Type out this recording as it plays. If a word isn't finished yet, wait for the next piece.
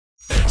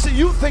See,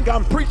 you think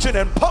I'm preaching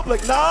in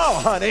public now,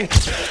 honey.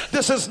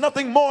 This is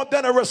nothing more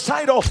than a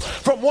recital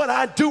from what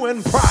I do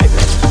in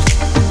private.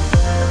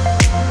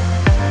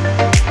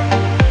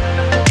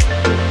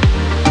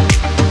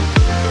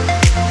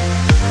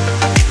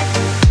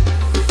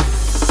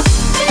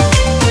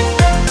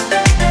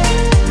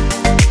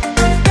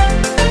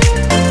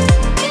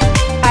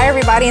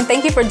 And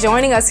thank you for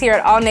joining us here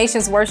at All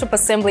Nations Worship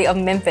Assembly of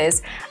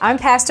Memphis. I'm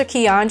Pastor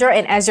Keandra,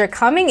 and as you're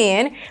coming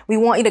in, we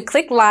want you to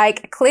click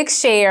like, click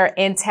share,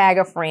 and tag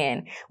a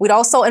friend. We'd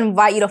also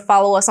invite you to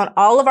follow us on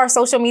all of our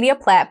social media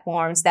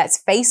platforms.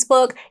 That's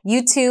Facebook,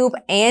 YouTube,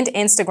 and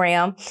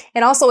Instagram.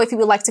 And also, if you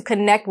would like to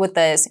connect with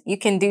us, you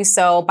can do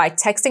so by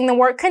texting the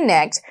word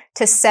connect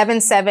to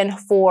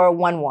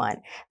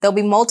 77411. There'll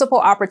be multiple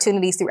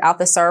opportunities throughout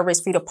the service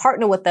for you to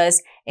partner with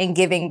us in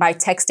giving by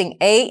texting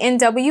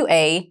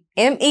ANWA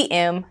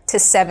MEM to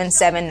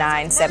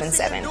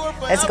 77977.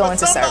 Let's go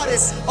into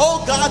service.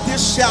 Oh God,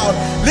 this shout.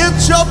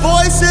 Lift your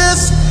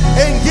voices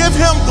and give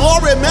him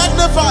glory.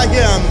 Magnify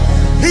him.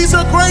 He's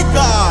a great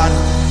God.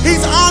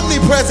 He's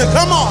omnipresent.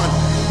 Come on.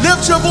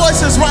 Lift your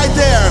voices right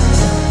there.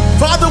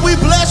 Father, we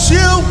bless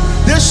you.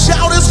 This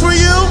shout is for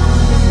you.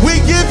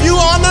 We give you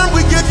honor.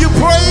 We give you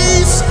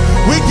praise.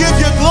 We give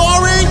you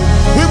glory.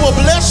 We will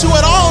bless you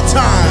at all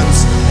times.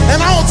 And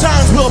all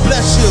times we'll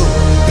bless you.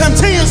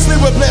 Continuously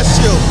we'll bless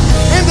you.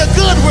 In the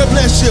good we'll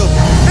bless you.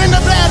 In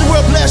the bad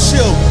we'll bless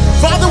you.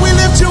 Father, we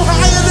lift you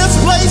high in this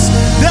place.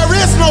 There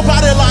is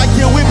nobody like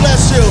you. We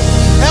bless you.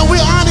 And we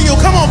honor you.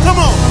 Come on, come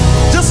on.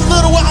 Just a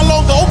little while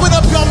longer. Open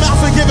up your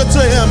mouth and give it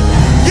to him.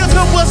 Give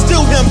him what's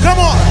due him. Come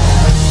on.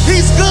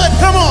 He's good.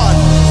 Come on.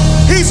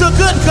 He's a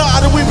good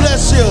God and we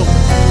bless you.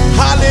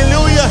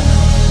 Hallelujah.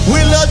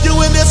 We love you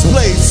in this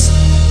place.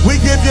 We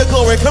give you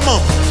glory. Come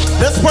on.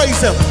 Let's praise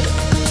him.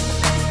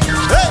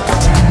 Hey.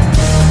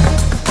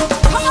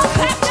 Come on,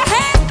 clap your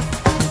hands.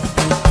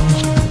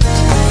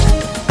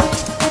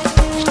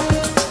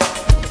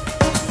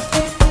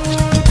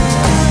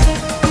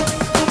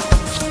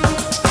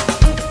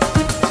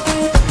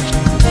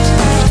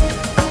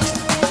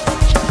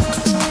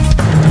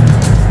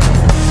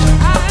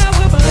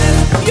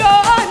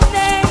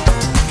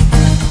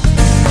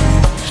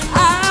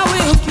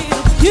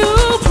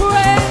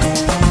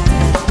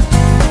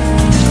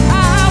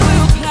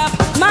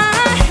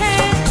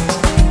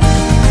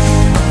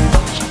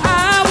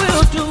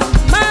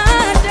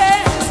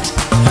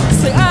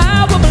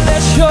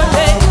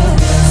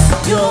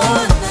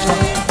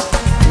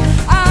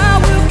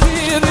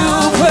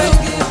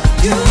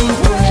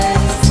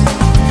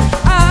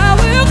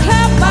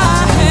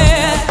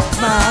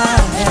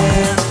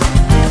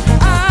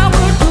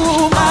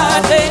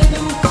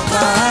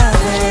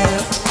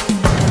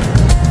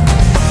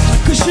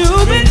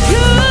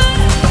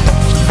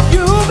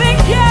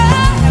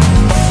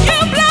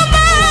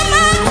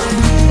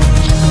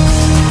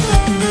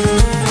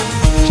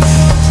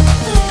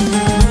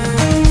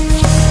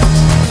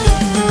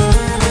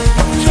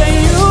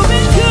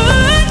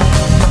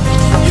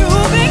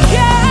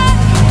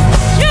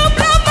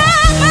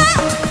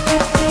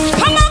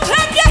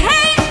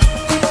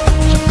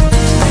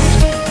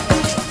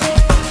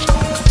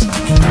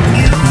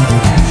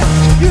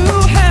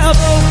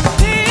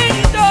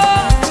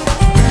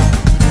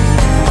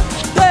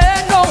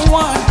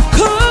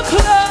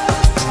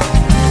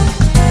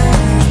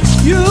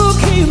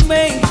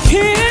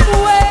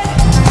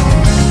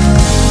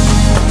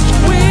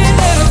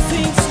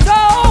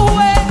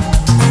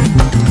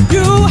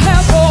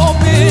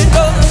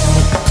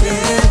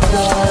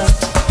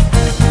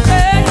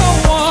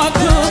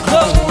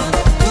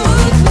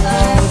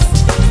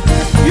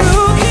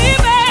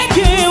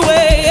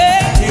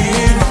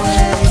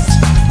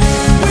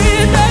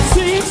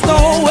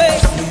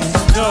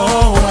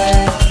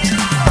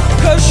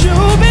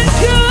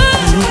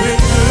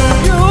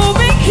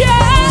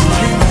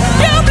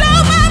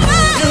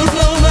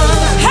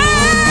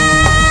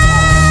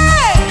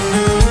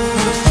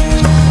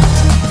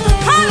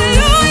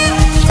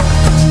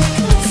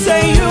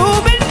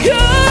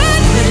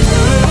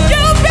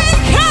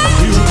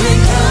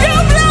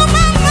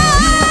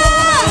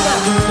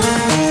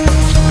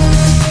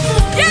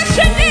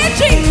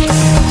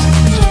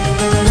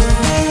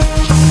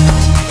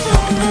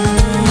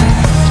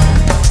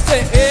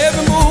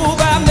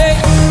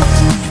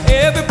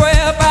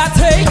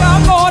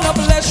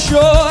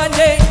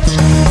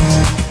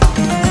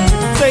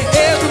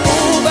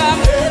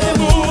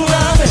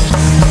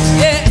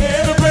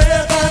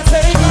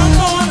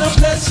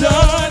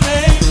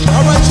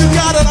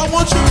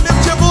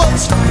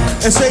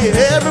 And say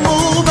every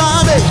move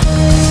I make,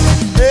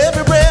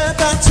 every breath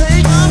I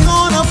take, I'm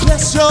gonna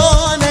bless your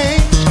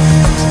name.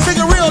 Sing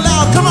it real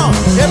loud, come on.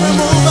 Every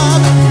move I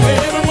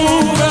make, every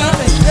move I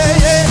make,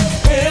 yeah,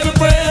 yeah. Every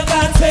breath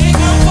I take,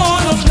 I'm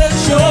gonna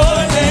bless your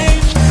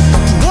name.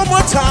 One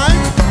more time,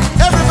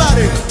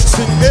 everybody.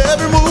 Sing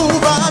every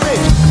move I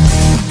make,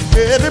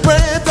 every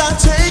breath I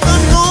take,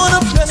 I'm gonna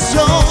bless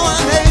your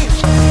name.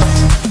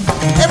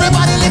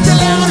 Everybody lift it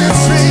loud and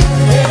sing.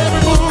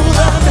 Every move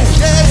I make,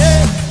 yeah,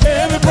 yeah.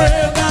 Every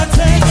breath I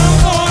take.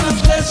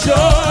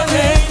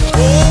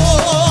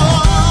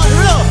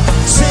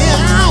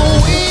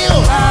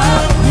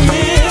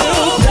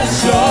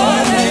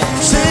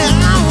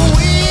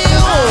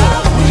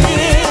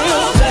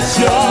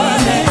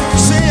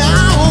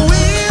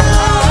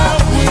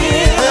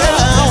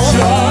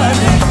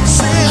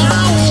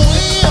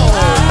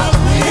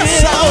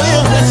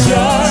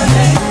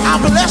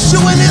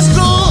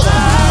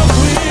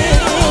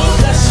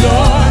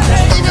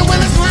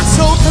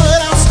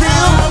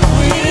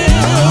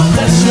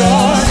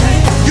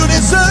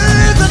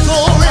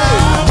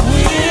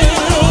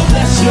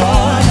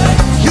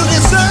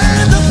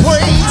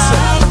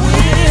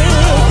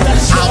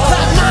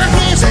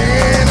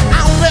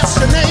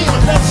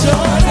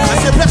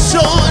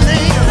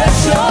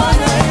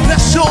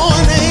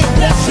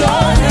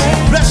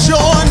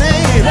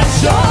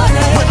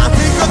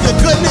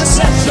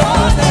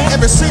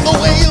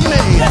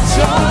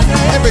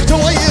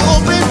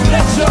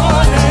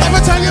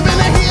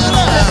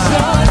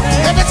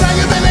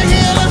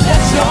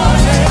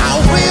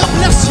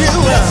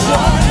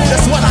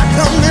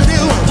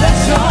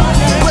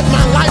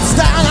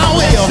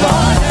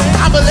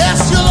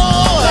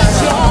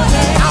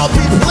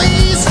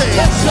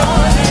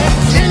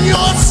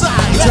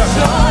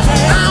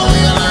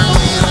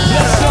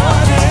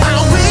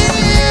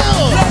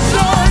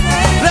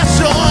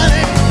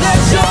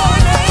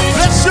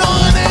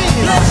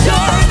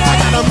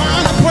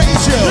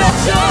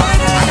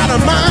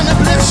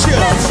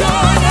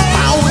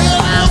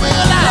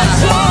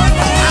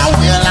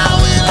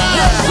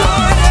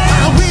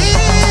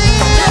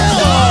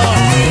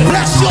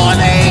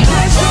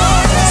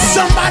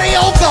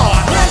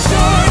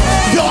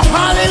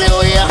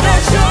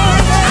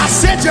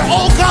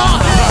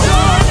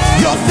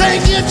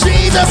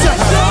 Jesus.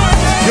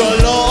 Your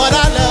Lord,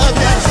 I love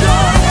you.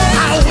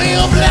 I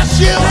will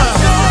bless you.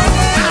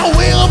 I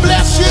will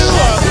bless you.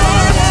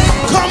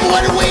 Come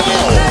what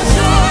will.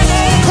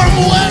 Come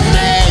what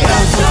may.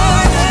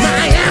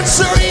 My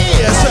answer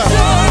is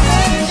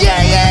yeah,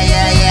 yeah,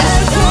 yeah, yeah.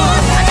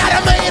 I got a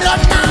made up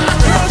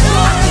mind.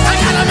 I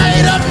got a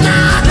made up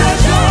mind.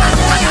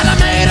 I got a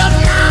made up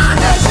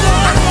mind.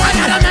 I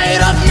got a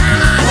made up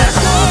mind.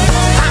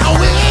 I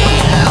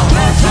will. I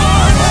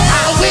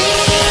will. I will.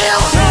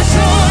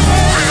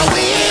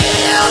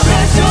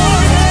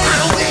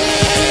 I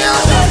will.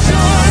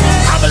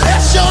 I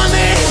bless your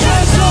name.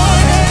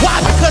 Why?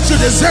 Because you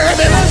deserve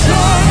it.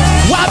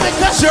 Why?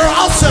 Because you're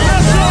awesome.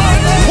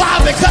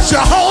 Why? Because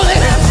you're holy.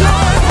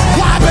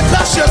 Why?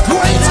 Because you're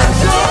great.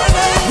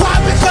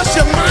 Why? Because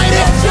you're mighty.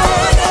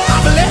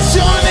 I bless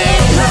your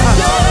name.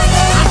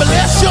 I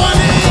bless your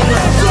name.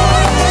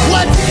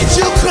 What did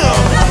you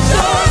come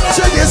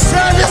to your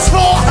service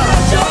for?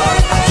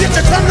 Did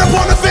you come to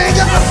point a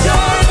finger?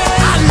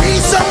 I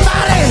need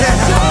somebody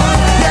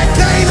that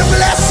came to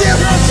bless him.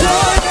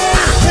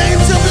 I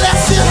came to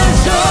bless him.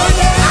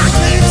 I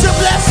came to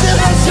bless him.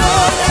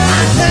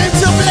 I came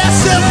to bless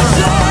him.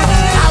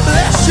 I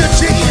bless you,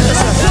 Jesus.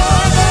 I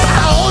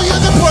owe you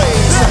the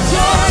praise.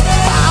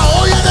 I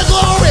owe you the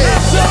glory.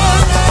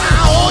 I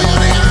owe you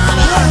the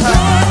honor.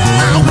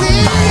 I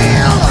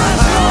will.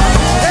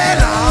 And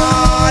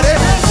I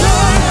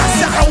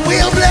said I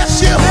will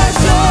bless you.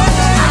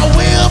 I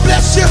will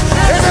bless you.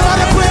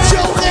 Everybody put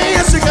your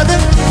hands together.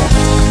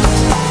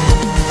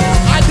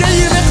 I dare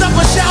you lift up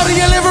a shout in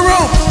your living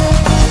room.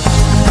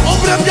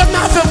 Open up your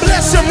mouth and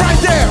bless him right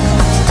there.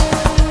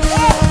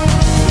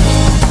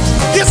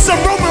 Get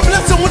some room and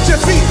bless him with your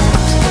feet.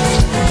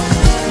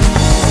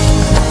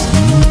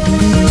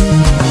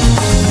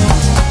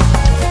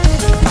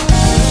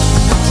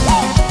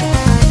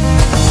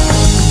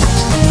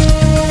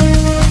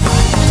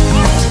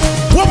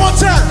 One more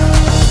time.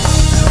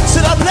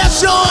 Said I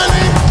bless your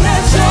name. I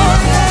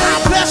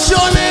bless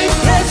your name. I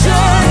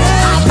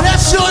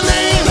bless your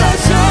name. I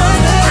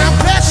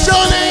bless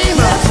your name.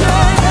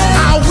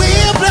 I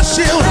will bless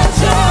you.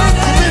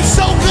 You've been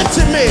so good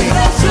to me.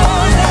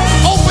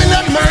 Open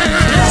up my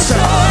eyes so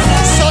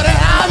that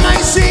I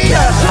might see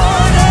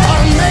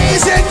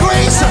amazing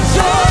grace.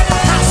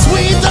 How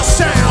sweet the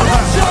sound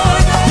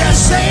that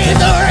saved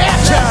the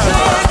wretch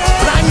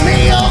like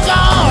me, oh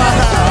God.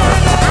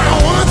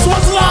 I once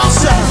was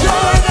lost,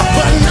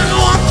 but now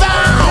I'm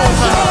found.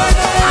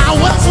 I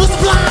once was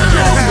blind,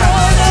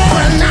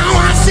 but now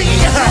I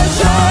see.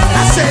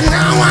 I said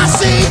now I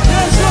see.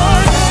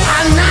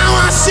 Now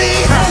I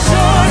see.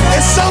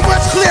 It's so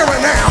much clearer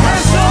now.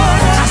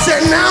 I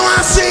said now I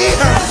see.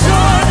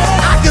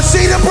 I can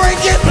see the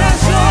breaking.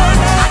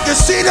 I can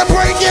see the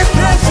breaking.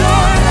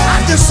 I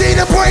can see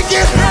the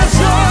breaking.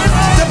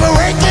 The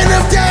breaking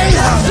of day.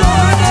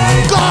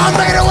 God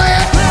made a way.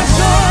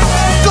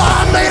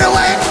 God made a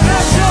way.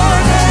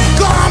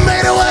 God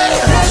made a way.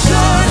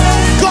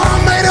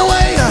 God made a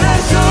way.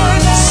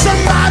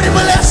 Somebody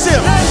bless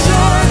him.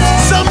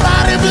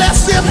 Somebody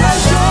bless him.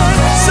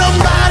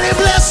 Somebody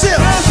bless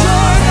him.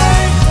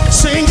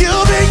 Sing,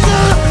 you've been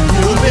good.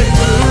 You've been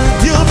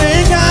good. You've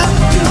been kind.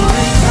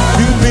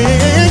 You've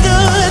been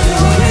good.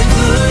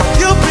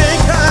 You've been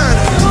kind.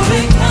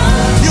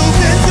 You've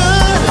been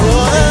good.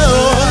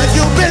 Oh,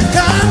 you've been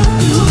kind.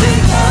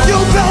 You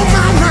blow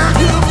my mind.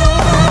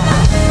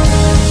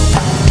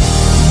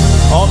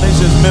 All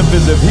Nations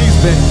Memphis, if he's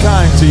been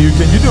kind to you,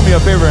 can you do me a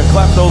favor and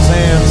clap those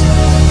hands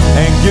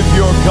and give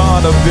your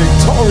God a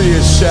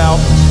victorious shout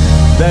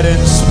that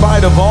in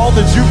spite of all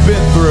that you've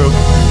been through,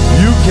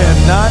 you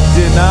cannot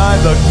deny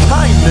the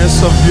kindness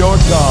of your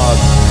God.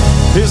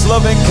 His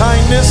loving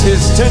kindness,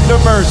 his tender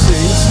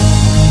mercies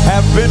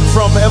have been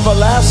from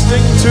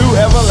everlasting to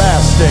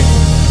everlasting.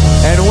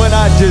 And when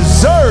I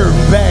deserve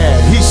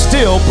bad, he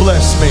still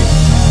blessed me.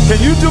 Can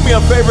you do me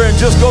a favor and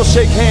just go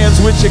shake hands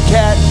with your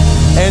cat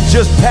and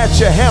just pat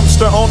your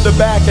hamster on the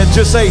back and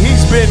just say,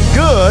 he's been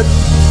good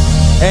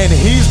and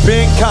he's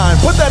been kind.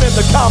 Put that in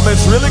the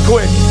comments really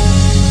quick.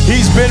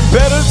 He's been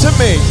better to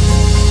me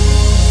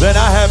than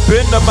I have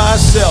been to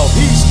myself.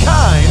 He's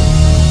kind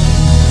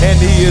and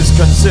he is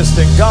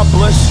consistent. God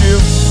bless you.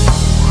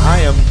 I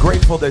am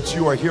grateful that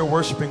you are here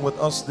worshiping with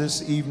us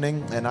this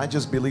evening, and I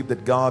just believe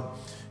that God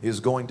is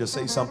going to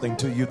say something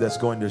to you that's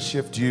going to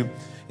shift you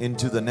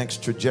into the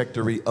next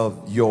trajectory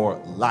of your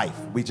life.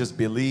 We just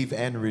believe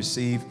and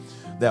receive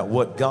that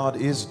what God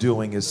is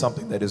doing is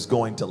something that is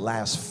going to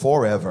last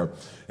forever,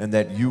 and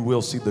that you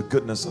will see the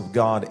goodness of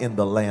God in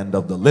the land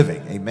of the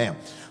living. Amen.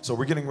 So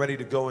we're getting ready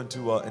to go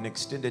into an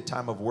extended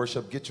time of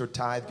worship. Get your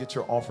tithe, get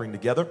your offering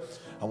together.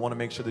 I want to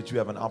make sure that you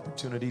have an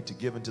opportunity to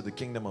give into the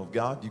kingdom of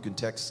God. You can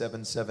text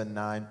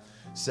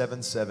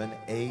 77977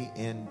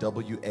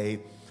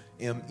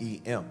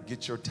 ANWAMEM.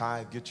 Get your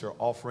tithe, get your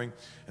offering,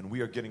 and we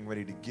are getting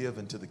ready to give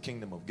into the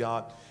kingdom of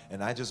God.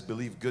 And I just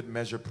believe good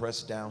measure,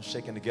 pressed down,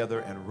 shaken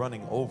together, and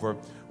running over,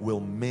 will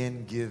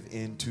men give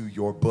into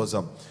your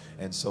bosom.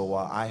 And so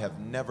I have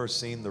never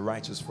seen the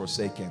righteous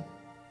forsaken,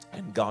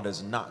 and God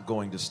is not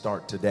going to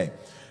start today.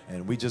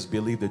 And we just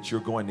believe that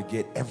you're going to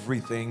get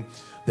everything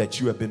that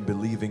you have been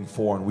believing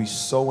for. And we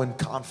sow in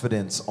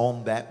confidence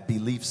on that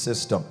belief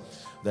system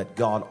that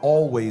God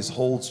always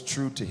holds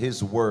true to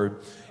his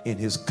word in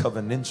his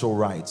covenantal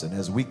rights. And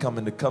as we come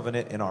into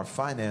covenant in our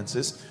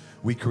finances,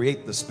 we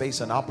create the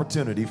space and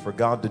opportunity for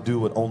God to do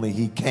what only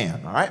he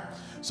can. All right.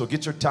 So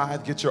get your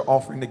tithe, get your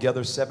offering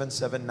together.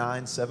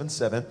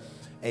 77977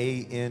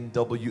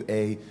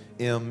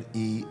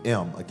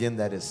 ANWAMEM. Again,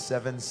 that is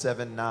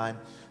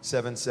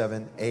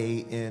 77977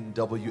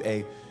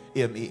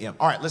 ANWAMEM.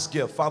 All right, let's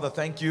give. Father,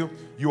 thank you.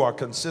 You are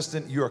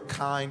consistent, you are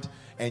kind,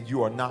 and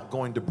you are not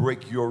going to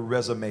break your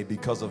resume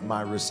because of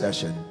my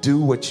recession. Do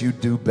what you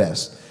do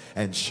best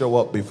and show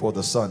up before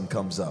the sun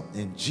comes up.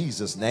 In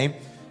Jesus' name,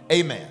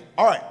 amen.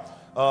 All right,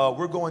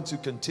 we're going to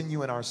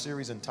continue in our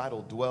series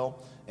entitled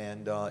Dwell.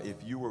 And if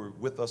you were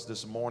with us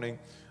this morning,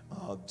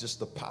 just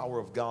the power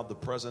of God, the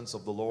presence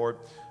of the Lord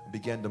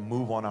began to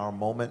move on our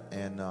moment.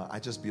 And I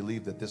just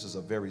believe that this is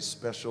a very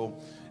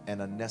special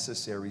and a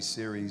necessary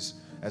series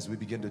as we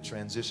begin to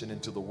transition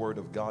into the Word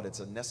of God.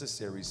 It's a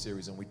necessary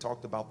series. And we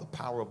talked about the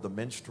power of the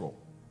minstrel.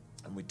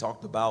 And we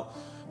talked about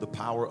the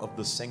power of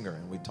the singer.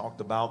 And we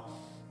talked about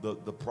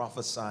the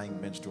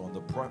prophesying minstrel and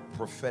the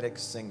prophetic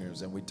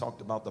singers. And we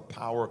talked about the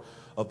power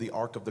of the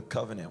Ark of the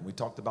Covenant. We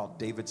talked about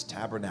David's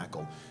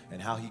tabernacle and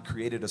how he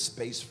created a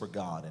space for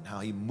God and how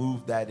he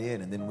moved that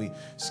in. And then we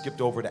skipped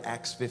over to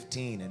Acts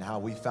 15 and how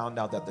we found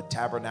out that the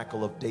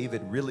tabernacle of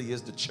David really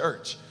is the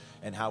church,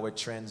 and how it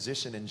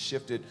transitioned and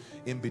shifted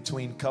in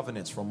between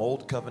covenants from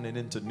old covenant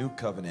into new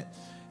covenant.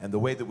 And the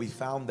way that we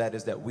found that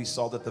is that we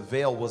saw that the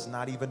veil was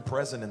not even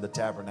present in the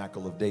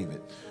tabernacle of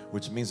David,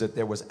 which means that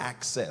there was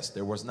access.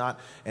 There was not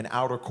an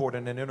outer court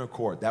and an inner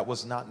court. That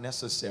was not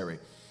necessary.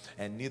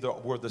 And neither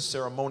were the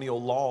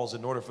ceremonial laws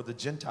in order for the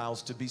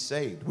Gentiles to be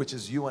saved, which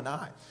is you and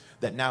I,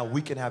 that now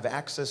we can have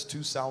access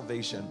to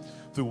salvation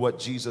through what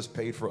Jesus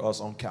paid for us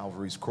on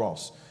Calvary's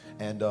cross.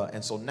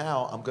 And so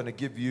now I'm going to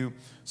give you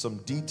some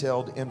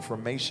detailed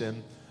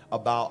information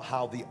about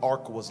how the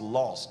ark was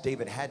lost.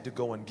 David had to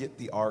go and get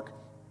the ark.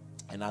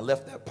 And I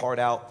left that part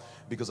out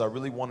because I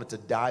really wanted to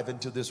dive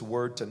into this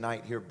word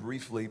tonight here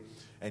briefly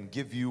and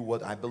give you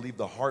what I believe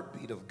the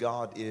heartbeat of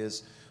God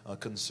is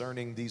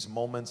concerning these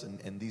moments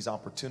and these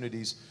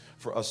opportunities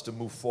for us to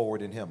move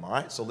forward in him. All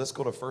right, so let's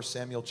go to 1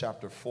 Samuel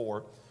chapter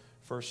 4.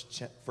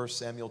 1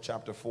 Samuel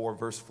chapter 4,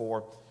 verse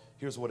 4.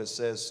 Here's what it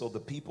says. So the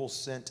people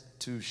sent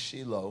to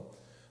Shiloh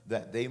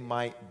that they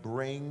might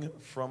bring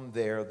from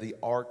there the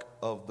ark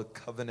of the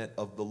covenant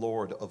of the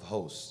Lord of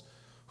hosts,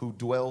 who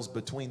dwells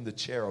between the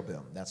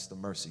cherubim, that's the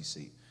mercy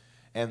seat,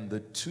 and the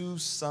two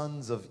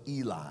sons of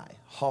Eli,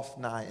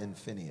 Hophni and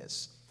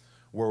Phinehas,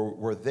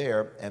 were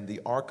there, and the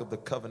ark of the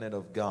covenant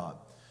of God.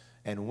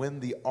 And when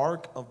the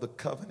ark of the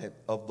covenant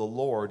of the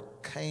Lord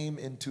came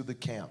into the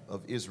camp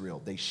of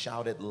Israel, they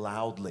shouted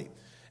loudly,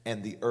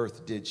 and the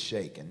earth did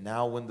shake. And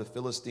now when the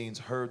Philistines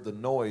heard the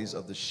noise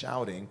of the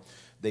shouting,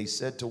 they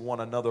said to one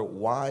another,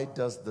 why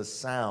does the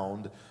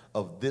sound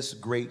of this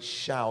great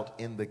shout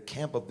in the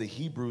camp of the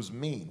Hebrews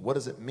mean? What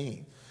does it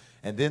mean?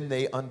 And then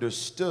they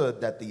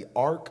understood that the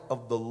ark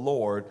of the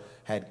Lord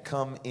had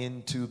come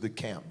into the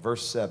camp.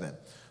 Verse 7.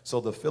 So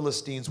the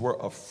Philistines were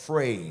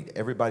afraid.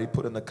 Everybody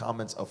put in the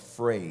comments,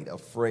 afraid,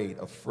 afraid,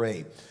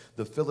 afraid.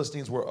 The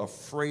Philistines were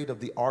afraid of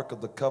the ark of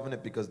the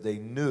covenant because they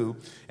knew,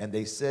 and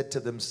they said to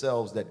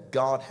themselves that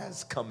God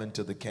has come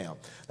into the camp.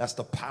 That's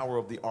the power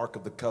of the ark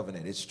of the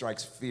covenant. It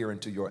strikes fear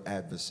into your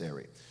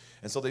adversary.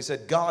 And so they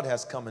said, God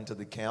has come into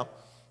the camp.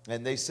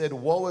 And they said,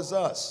 woe is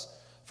us,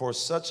 for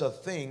such a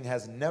thing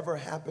has never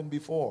happened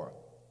before.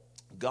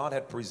 God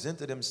had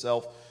presented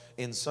himself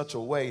in such a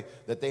way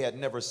that they had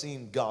never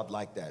seen God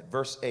like that.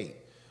 Verse 8,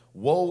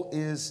 woe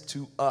is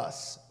to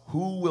us.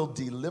 Who will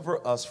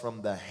deliver us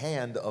from the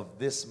hand of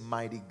this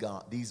mighty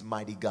God, these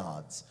mighty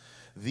gods?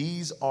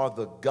 These are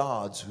the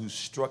gods who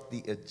struck the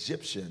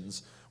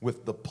Egyptians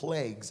with the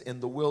plagues in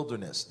the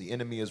wilderness. The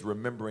enemy is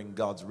remembering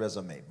God's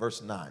resume.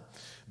 Verse 9,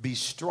 be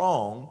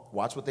strong.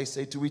 Watch what they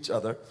say to each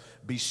other.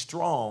 Be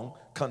strong.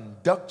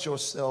 Conduct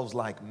yourselves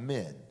like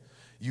men,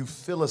 you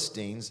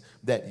Philistines,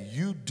 that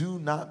you do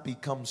not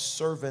become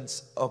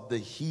servants of the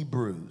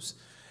Hebrews,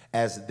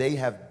 as they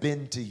have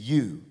been to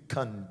you.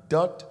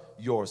 Conduct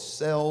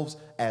yourselves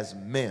as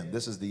men.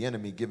 This is the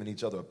enemy giving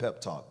each other a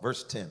pep talk.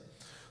 Verse 10.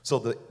 So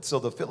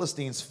the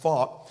Philistines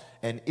fought,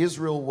 and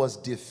Israel was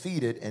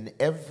defeated, and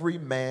every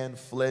man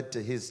fled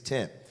to his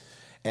tent.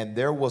 And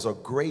there was a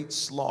great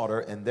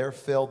slaughter, and there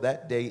fell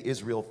that day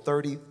Israel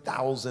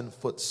 30,000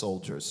 foot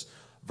soldiers.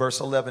 Verse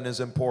 11 is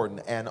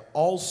important. And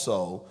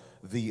also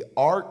the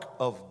ark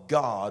of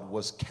God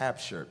was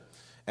captured,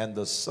 and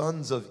the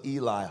sons of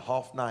Eli,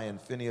 Hophni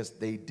and Phinehas,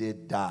 they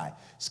did die.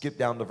 Skip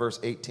down to verse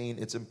 18.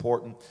 It's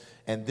important.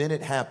 And then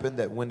it happened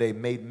that when they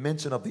made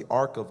mention of the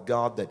ark of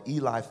God, that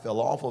Eli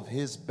fell off of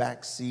his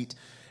back seat,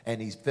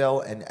 and he fell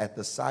and at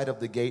the side of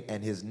the gate,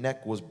 and his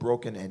neck was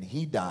broken, and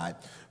he died,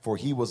 for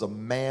he was a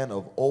man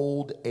of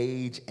old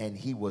age, and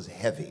he was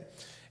heavy.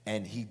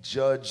 and he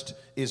judged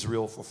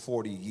Israel for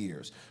 40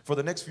 years. For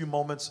the next few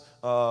moments,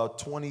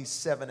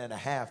 27 and a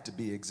half to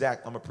be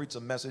exact, I'm going to preach a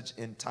message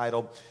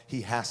entitled,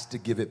 He Has to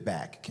Give It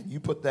Back. Can you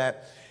put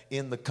that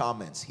in the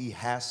comments? He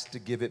has to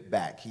give it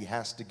back. He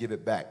has to give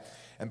it back.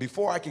 And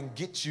before I can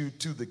get you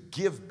to the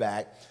give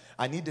back,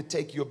 I need to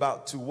take you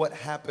about to what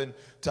happened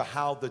to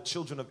how the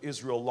children of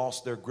Israel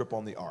lost their grip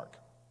on the ark.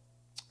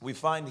 We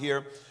find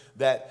here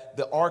that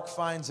the ark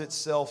finds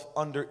itself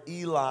under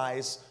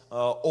Eli's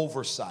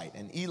oversight.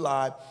 And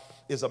Eli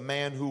is a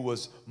man who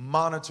was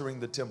monitoring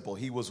the temple.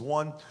 He was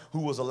one who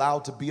was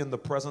allowed to be in the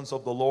presence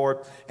of the Lord.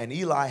 And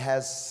Eli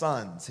has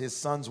sons. His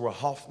sons were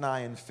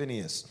Hophni and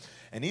Phinehas.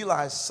 And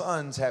Eli's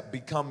sons had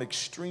become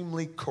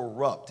extremely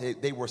corrupt.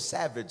 They were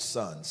savage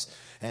sons.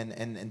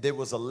 And there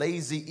was a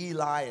lazy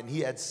Eli, and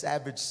he had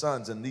savage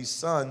sons. And these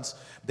sons,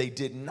 they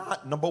did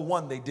not, number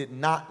one, they did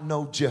not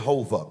know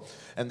Jehovah.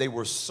 And they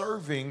were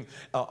serving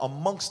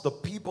amongst the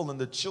people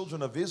and the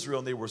children of Israel.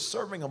 And they were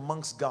serving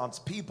amongst God's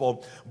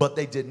people, but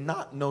they did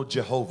not know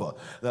Jehovah.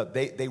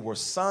 They were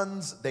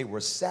sons, they were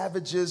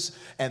savages,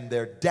 and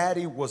their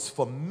daddy was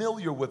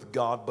familiar with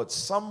God. But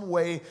some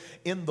way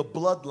in the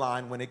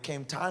bloodline, when it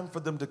came time for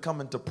them to come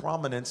into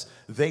prominence,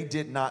 they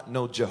did not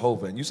know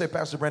Jehovah. And you say,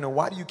 Pastor Brandon,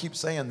 why do you keep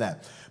saying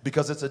that?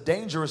 Because it's a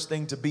dangerous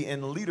thing to be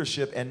in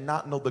leadership and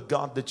not know the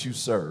God that you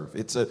serve.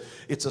 It's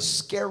a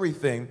scary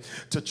thing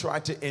to try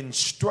to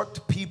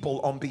instruct people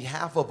on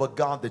behalf of a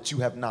God that you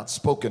have not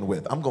spoken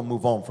with. I'm going to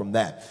move on from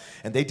that.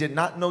 And they did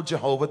not know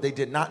Jehovah. They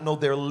did not know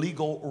their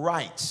legal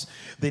rights.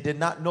 They did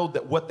not know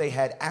that what they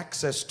had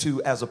access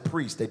to as a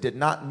priest. They did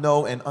not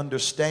know and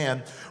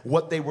understand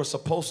what they were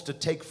supposed to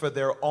take for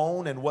their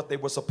own and what they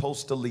were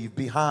supposed to leave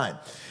behind.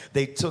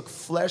 They took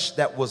flesh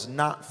that was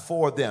not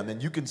for them.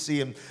 And you can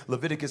see in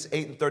Leviticus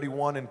 8 and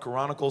 31 and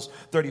Chronicles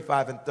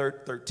 35 and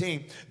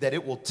 13 that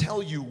it will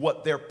tell you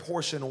what their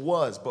portion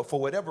was. But for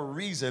whatever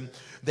reason,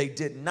 they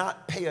did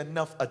not pay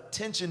enough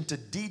attention to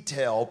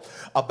detail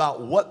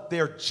about what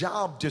their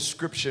job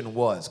description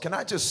was. Can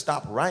I just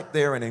stop right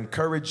there and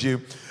encourage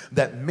you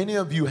that many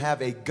of you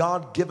have a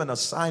God-given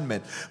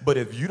assignment, but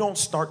if you don't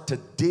start to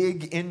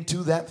dig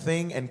into that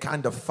thing and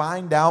kind of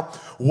find out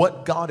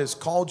what God has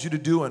called you to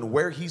do and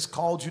where He's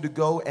called you to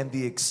go and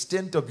the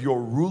extent of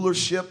your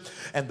rulership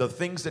and the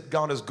things that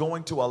God is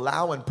going to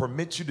allow and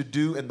permit you to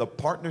do in the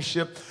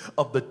partnership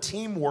of the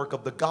teamwork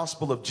of the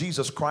gospel of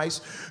Jesus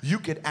Christ, you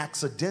could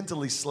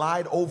accidentally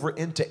slide over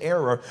into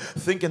error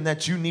thinking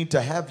that you need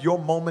to have your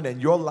moment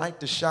and your light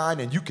to shine,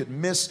 and you could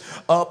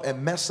miss up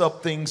and mess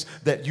up things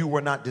that you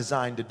were not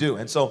designed to do.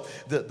 And so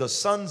the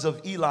sons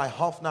of Eli,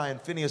 Hophni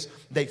and Phinehas,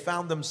 they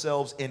found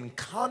themselves in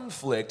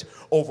conflict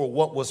over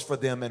what was for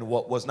them and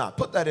what was not.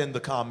 Put that in the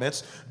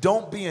comments.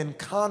 Don't be in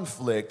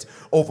conflict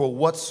over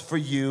what's for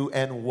you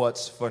and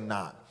what's for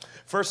not.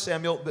 1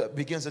 Samuel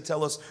begins to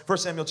tell us, 1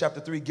 Samuel chapter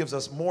 3 gives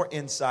us more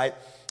insight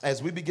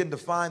as we begin to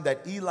find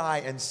that Eli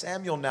and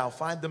Samuel now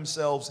find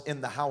themselves in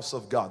the house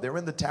of God. They're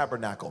in the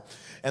tabernacle.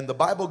 And the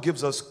Bible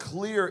gives us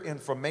clear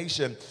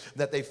information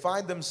that they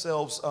find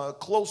themselves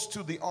close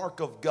to the ark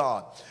of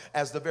God,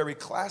 as the very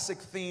classic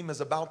theme is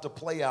about to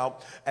play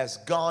out as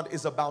God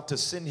is about to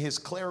send His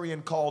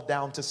clarion call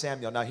down to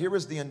Samuel. Now, here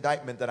is the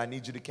indictment that I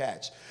need you to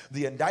catch.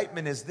 The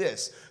indictment is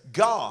this: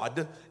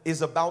 God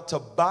is about to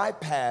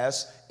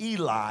bypass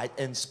Eli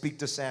and speak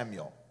to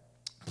Samuel.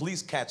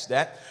 Please catch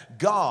that.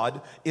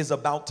 God is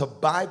about to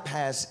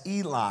bypass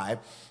Eli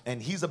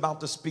and He's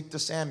about to speak to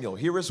Samuel.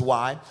 Here is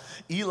why.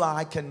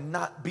 Eli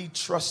cannot be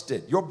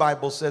trusted. Your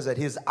Bible says that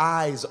his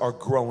eyes are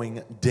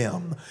growing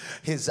dim.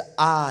 His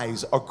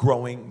eyes are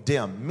growing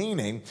dim,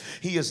 meaning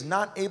he is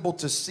not able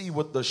to see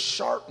with the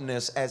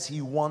sharpness as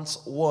he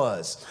once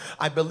was.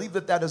 I believe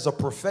that that is a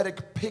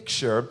prophetic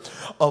picture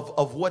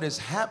of what is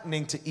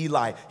happening to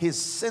Eli.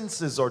 His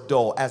senses are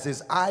dull. As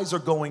his eyes are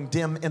going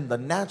dim in the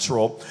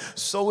natural,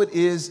 so it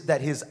is that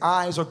his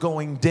eyes are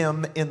going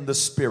dim in the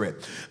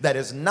spirit. That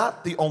is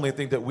not the only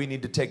thing that we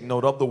need to take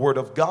note of. The Word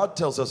of God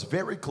tells us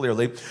very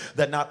clearly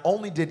that not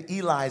only did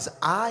Eli's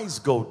eyes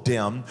go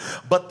dim,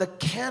 but the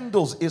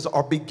candles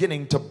are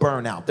beginning to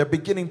burn out. They're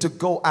beginning to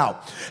go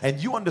out.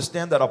 And you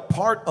understand that a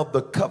part of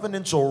the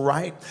covenantal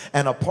right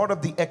and a part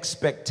of the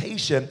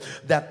expectation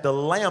that the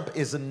lamp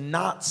is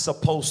not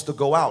supposed to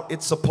go out.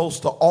 It's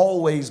supposed to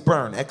always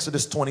burn.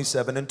 Exodus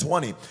 27 and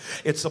 20.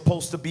 It's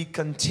supposed to be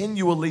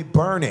continually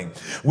burning,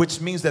 which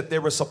means that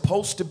there was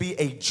supposed to be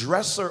a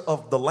dresser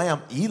of the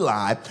lamp,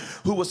 Eli,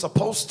 who was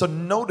supposed to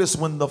notice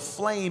when the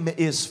flame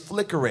is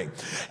flickering,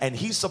 and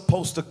he's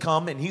supposed to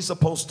come and he's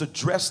supposed to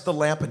dress the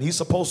lamp and he's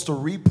supposed to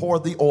re-pour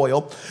the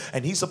oil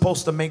and he's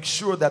supposed to make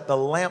sure that the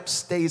lamp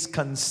stays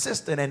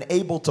consistent and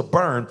able to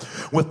burn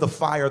with the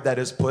fire that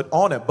is put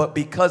on it. But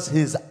because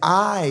his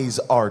eyes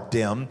are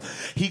dim,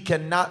 he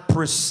cannot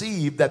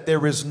perceive that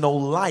there is no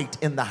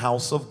light in the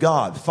house of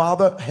God.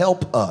 Father,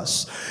 help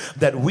us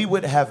that we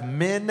would have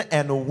men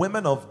and women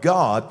women of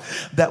God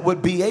that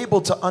would be able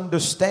to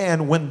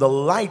understand when the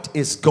light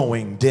is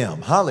going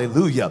dim.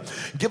 Hallelujah.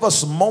 Give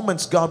us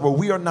moments, God, where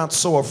we are not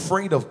so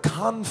afraid of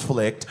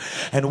conflict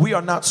and we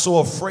are not so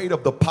afraid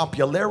of the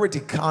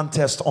popularity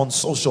contest on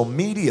social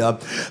media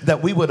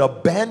that we would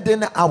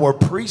abandon our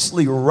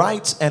priestly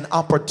rights and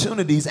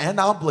opportunities and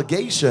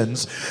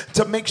obligations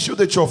to make sure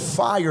that your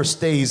fire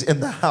stays in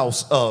the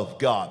house of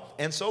God.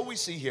 And so we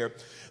see here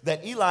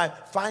that Eli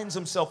finds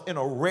himself in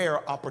a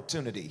rare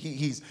opportunity.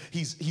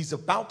 He's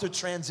about to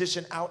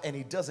transition out and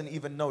he doesn't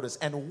even notice.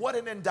 And what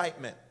an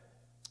indictment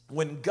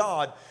when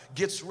God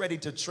gets ready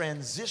to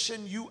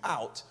transition you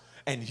out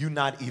and you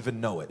not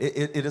even know it.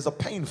 It is a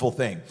painful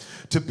thing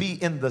to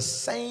be in the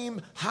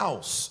same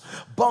house,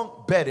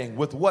 bunk bedding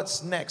with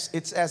what's next.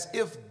 It's as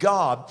if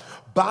God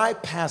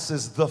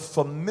bypasses the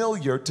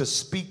familiar to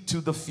speak to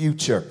the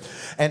future.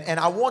 And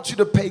I want you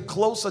to pay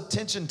close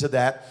attention to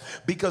that,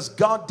 because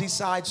God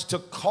decides to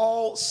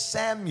call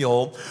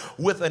Samuel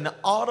with an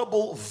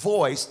audible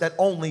voice that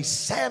only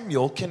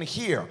Samuel can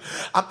hear.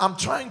 I'm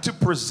trying to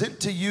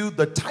present to you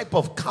the type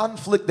of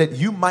conflict that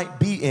you might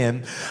be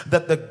in,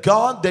 that the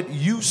God that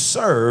you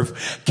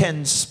serve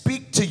can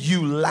speak to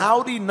you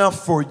loud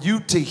enough for you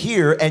to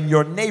hear and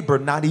your neighbor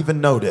not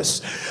even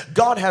notice.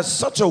 God has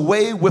such a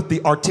way with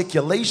the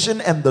articulation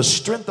and the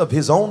strength of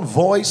his own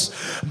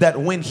voice that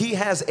when he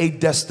has a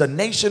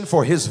destination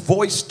for his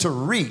voice to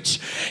reach,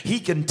 he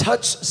can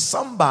touch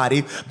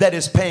somebody that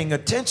is paying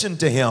attention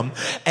to him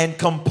and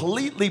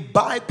completely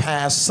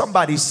bypass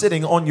somebody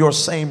sitting on your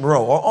same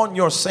row or on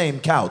your same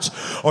couch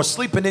or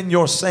sleeping in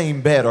your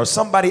same bed or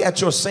somebody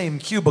at your same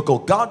cubicle.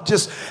 God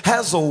just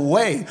has a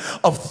way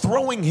of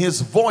throwing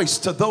his voice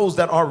to those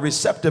that are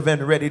receptive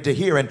and ready to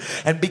hear.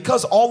 And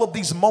because all of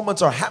these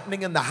moments are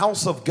happening in the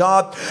house of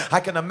God, I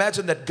can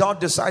imagine that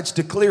God decides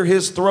to clear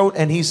his throat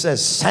and he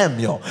says,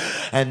 Samuel.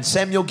 And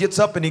Samuel gets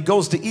up and he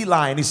goes to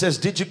Eli and he says,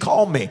 did you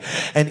call me?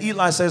 And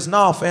Eli says,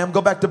 nah, fam,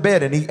 go back to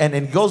bed. And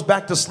he goes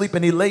back to sleep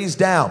and he lays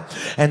down.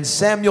 And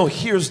Samuel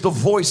hears the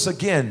voice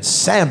again,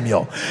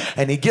 Samuel.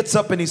 And he gets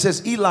up and he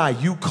says, Eli,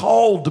 you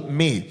called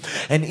me.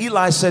 And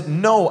Eli said,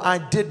 no, I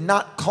did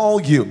not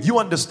call you. You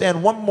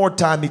understand? One more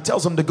time, he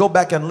tells him to go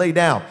back and lay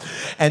down.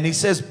 And he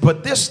says,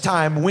 but this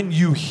time when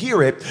you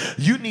hear it,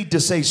 you need to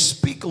say,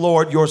 speak,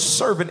 Lord, your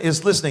servant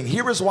is listening.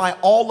 Here is why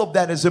all of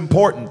that is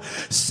important.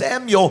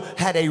 Samuel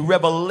had a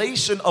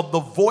revelation of the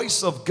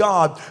voice of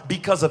God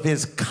because of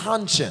his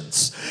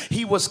conscience.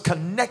 He was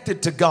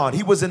connected to God.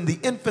 He was in the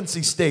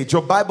infancy stage.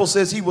 Your Bible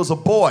says he was a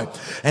boy,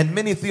 and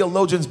many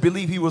theologians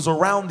believe he was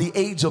around the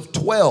age of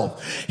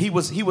 12. He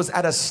was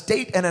at a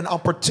state and an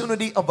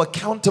opportunity of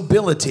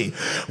accountability,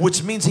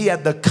 which means he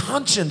had the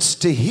conscience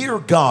to hear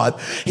God.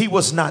 He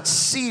was not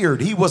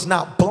seared. He was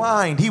not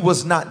blind. He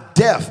was not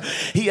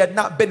deaf. He had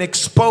not been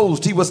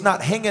exposed. He was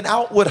not hanging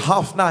out with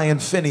Hophni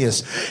and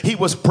Phineas. He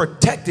was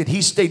protected.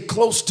 He stayed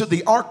close to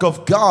the ark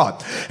of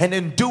God. And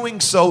in doing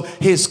so,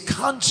 his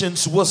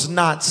conscience was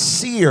not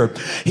seared.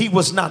 He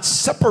was not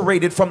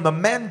separated from the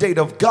mandate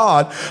of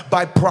God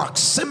by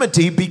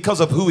proximity because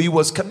of who he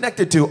was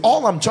connected to.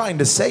 All I'm trying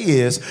to say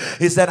is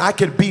that I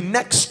could be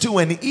next to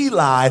an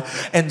Eli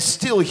and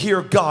still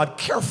hear God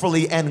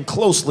carefully and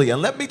closely.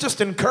 And let me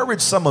just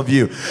encourage some of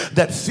you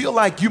that feel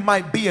like you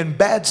might be in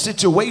bad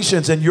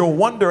situations and you're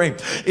wondering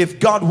if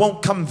God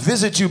won't come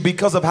visit you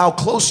because of how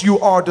close you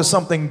are to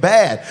something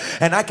bad.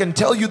 And I can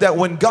tell you that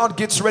when God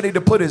gets ready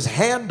to put his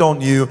hand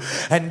on you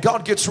and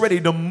God gets ready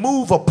to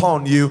move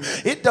upon you,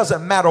 it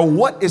doesn't matter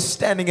what is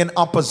standing in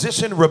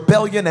opposition,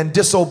 rebellion, and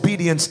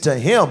disobedience to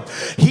him.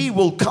 He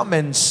will come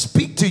and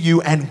speak to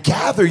you and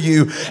gather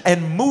you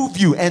and move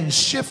you and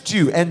shift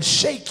you and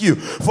shake you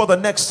for the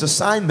next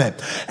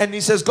assignment. And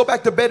he says, go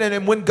back to bed.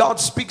 And when God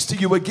speaks to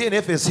you again,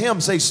 if it's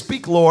him, say,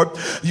 speak, Lord,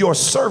 your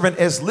servant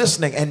is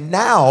listening. And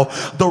now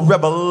the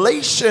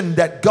revelation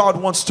that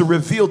God wants to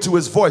reveal to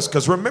his voice,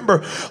 because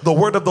remember, the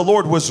word of the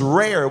Lord was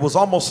rare. It was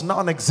almost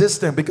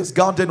non-existent because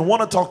God didn't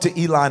want to talk to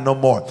Eli no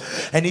more.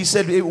 And he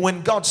said,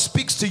 when God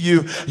speaks to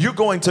you, you're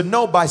going to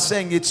know by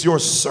saying it's your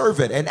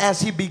servant. And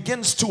as he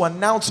begins to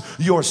announce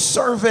your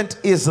servant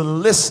is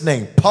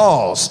listening,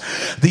 pause.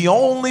 The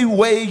only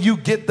way you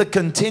get the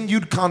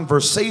continued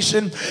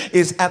conversation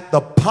is at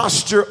the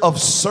posture of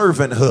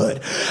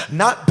servanthood,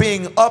 not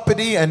being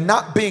uppity and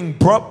not being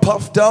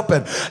puffed up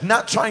and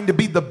not trying to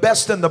be the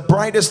best and the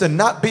brightest and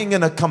not being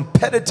in a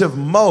competitive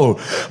mode.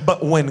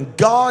 But when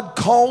God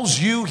calls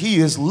you, he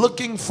is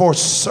looking for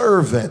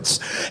servants.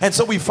 And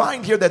so we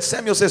find here that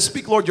Samuel says,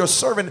 speak, Lord, your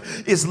servant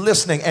is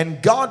listening.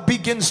 And God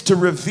begins to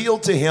reveal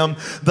to him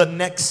the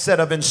next set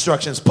of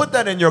instructions. Put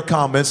that in your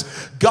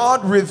comments.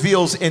 God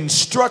reveals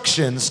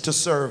instructions to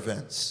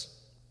servants.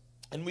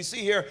 And we see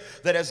here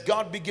that as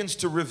God begins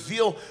to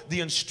reveal the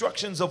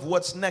instructions of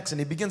what's next,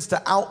 and he begins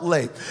to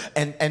outlay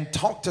and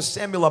talk to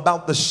Samuel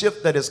about the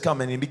shift that is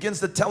coming. He begins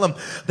to tell him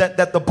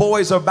that the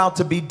boys are about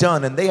to be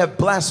done, and they have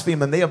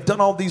blasphemed, and they have done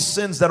all these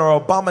sins that are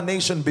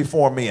abomination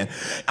before me. And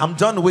I'm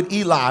done with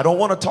Eli. I don't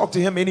want to talk to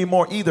him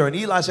anymore either. And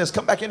Eli says,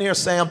 come back in here,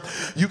 Sam.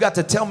 You got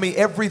to tell me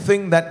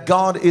everything that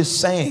God is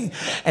saying.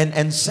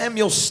 And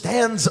Samuel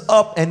stands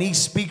up and he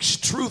speaks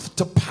truth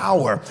to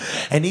power.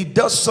 And he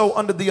does so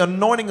under the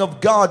anointing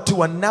of God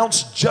to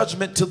announce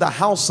judgment to the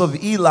house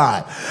of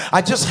Eli.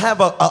 I just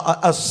have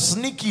a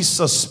sneaky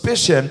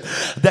suspicion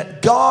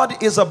that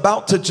God is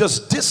about to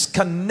just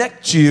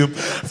disconnect you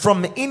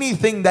from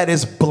anything that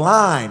is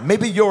blind.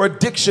 Maybe your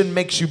addiction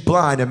makes you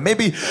blind, and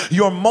maybe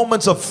your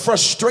moments of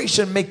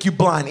frustration make you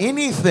blind.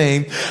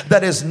 Anything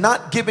that is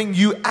not giving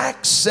you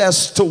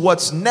access to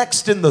what's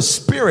next in the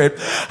spirit,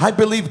 I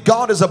believe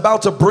God is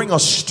about to bring a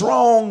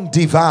strong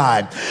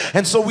divide.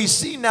 And so we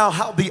see now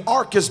how the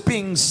ark is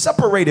being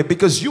separated,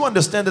 because you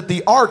understand that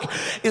the ark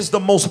is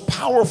the most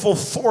powerful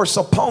force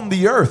upon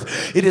the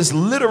earth. It is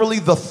literally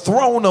the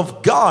throne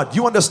of God.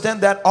 You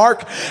understand that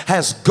ark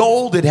has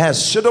gold, it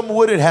has shittim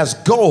wood, it has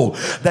gold.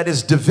 That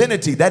is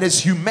divinity, that is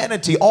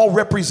humanity, all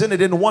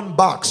represented in one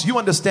box. You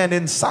understand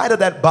inside of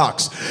that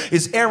box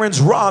is Aaron's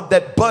rod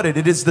that budded.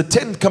 It is the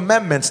 10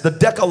 commandments, the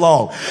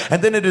Decalogue.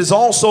 And then it is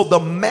also the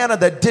manna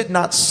that did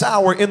not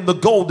sour in the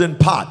golden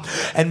pot.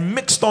 And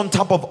mixed on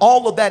top of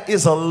all of that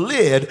is a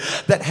lid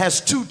that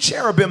has 2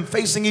 cherubim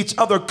facing each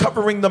other,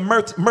 covering the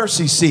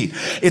mercy seat.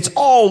 It's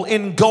all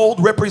in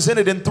gold,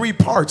 represented in 3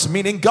 parts,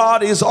 meaning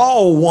God is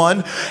all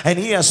one, and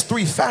he has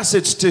 3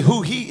 facets to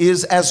who he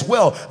is as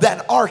well.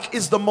 That ark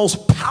is the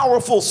most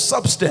powerful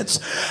substance.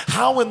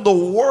 How in the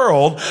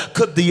world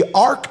could the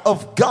ark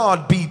of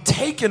God be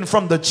taken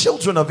from the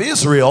children of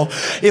Israel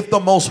if the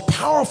most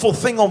powerful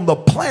thing on the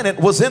planet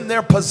was in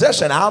their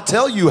possession? I'll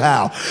tell you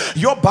how.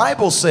 Your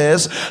Bible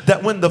says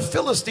that when the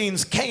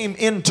Philistines came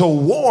into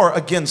war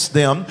against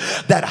them,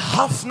 that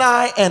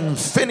Hophni and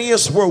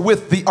Phinehas were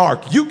with the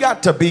ark. You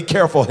got to be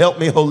careful, help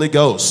me Holy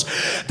Ghost,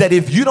 that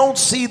if you don't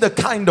see the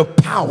kind of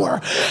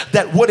power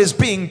that what is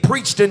being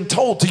preached and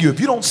told to you, if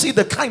you don't see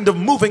the kind of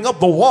moving of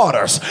the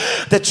waters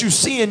that you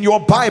see in your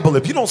Bible,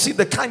 if you don't see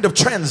the kind of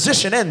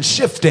transition and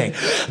shifting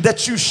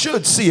that you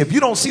should see, if you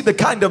don't see the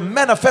kind of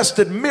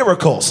manifested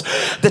miracles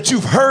that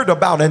you've heard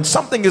about and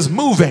something is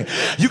moving,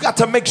 you got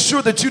to make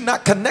sure that you're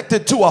not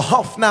connected to a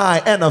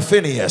Hophni and a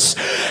Phinehas.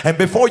 And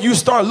before you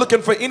start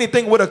looking for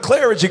anything with a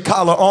clergy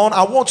collar on,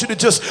 I want you to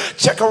just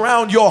check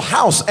around your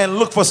house and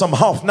look for some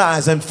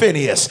Hophnis and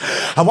Phinehas.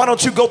 And why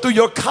don't you go through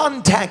your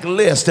contact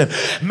list, and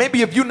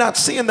maybe if you're not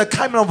seeing the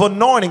kind of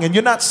anointing, and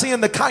you're not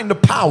seeing the kind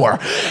of power,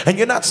 and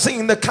you're not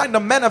seeing the kind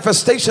of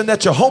manifestation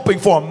that you're hoping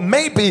for,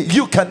 maybe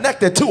you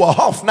connected to a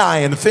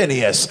Hophni and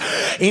Phinehas.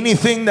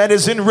 Anything that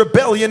is in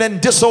rebellion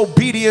and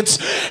disobedience,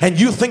 and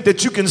you think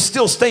that you can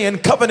still stay in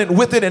covenant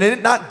with it and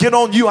it not get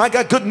on you, I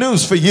got good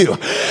news for you.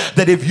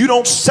 That if you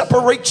don't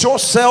separate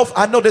yourself,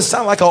 I know this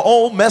sounds like an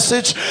old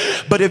message,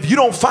 but if you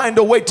don't find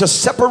a way to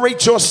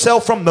separate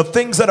yourself from the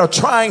things that are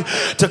trying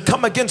to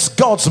come against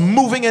God's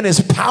moving in his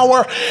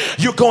power,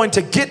 you're going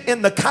to get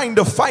in the kind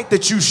of fight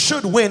that you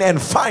should win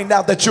and find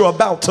out that you're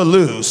about to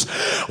lose.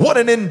 What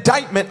an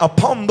indictment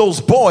upon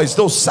those boys,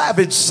 those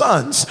savage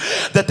sons,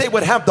 that they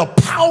would have the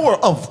power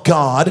of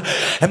God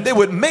and they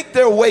would make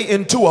their way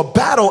into a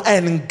battle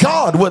and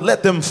God would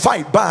let them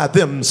fight by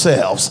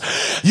themselves.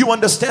 You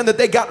understand that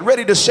they got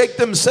ready to shake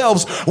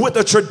themselves with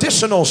a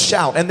traditional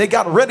shout, and they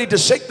got ready to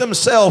shake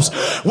themselves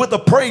with a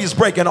praise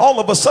break, and all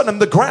of a sudden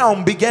the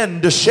ground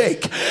began to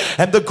shake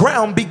and the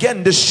ground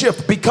began to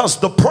shift, because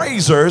the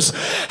praisers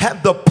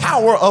had the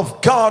power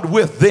of God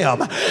with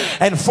them.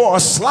 And for a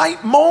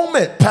slight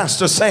moment,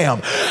 Pastor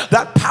Sam,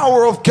 that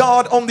power of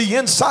God on the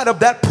inside of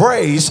that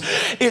praise,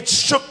 it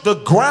shook the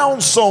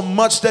ground so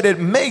much that it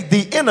made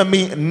the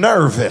enemy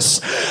nervous.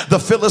 The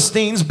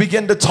Philistines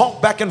began to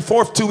talk back and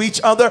forth to each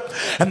other,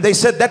 and they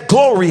said that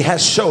glory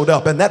has showed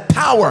up and that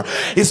power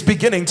is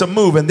beginning to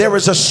move, and there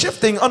is a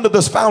shifting under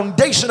this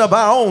foundation of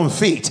our own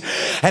feet.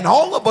 And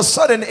all of a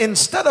sudden,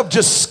 instead of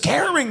just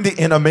scaring the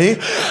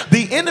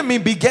enemy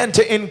began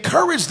to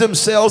encourage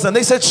themselves, and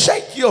they said,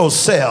 shake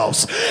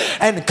yourselves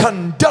and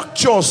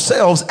conduct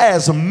yourselves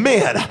as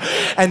men,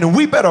 and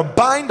we better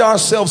bind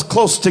ourselves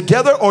close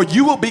together or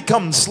you will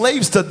become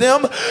slaves to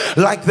them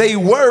like they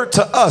were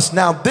to us.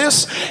 Now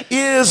this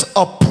is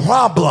a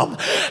problem,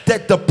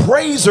 that the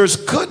praisers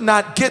could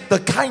not get the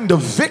kind of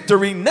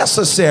victory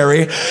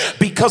necessary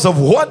because of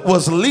what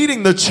was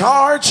leading the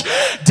charge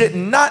did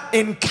not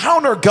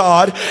encounter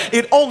God.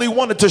 It only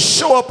wanted to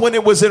show up when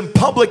it was in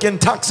public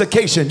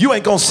intoxication. You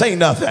ain't gonna say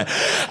nothing.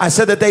 I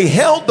said that they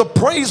held the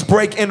praise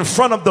break in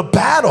front front of the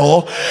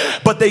battle,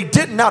 but they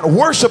did not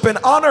worship and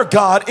honor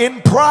God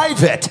in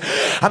private.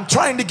 I'm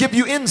trying to give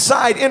you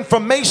inside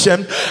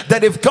information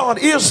that if God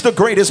is the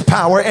greatest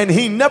power and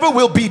he never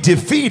will be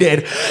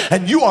defeated,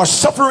 and you are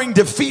suffering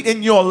defeat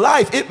in your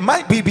life, it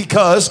might be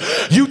because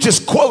you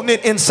just quoting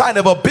it inside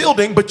of a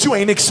building, but you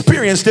ain't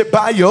experienced it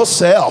by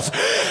yourself.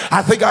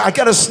 I think I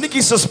got a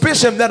sneaky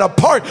suspicion that a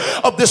part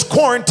of this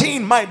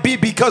quarantine might be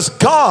because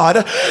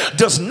God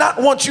does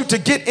not want you to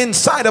get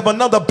inside of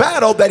another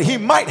battle that he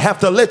might have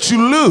to let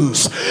you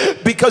lose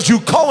because you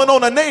calling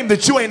on a name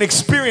that you ain't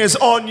experienced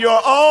on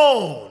your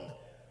own.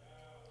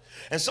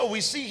 And so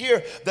we see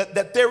here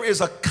that there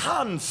is a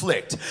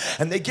conflict,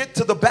 and they get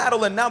to the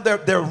battle, and now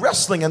they're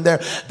wrestling, and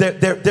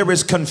there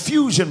is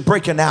confusion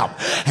breaking out.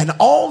 And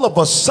all of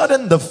a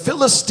sudden the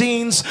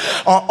Philistines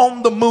are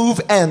on the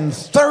move, and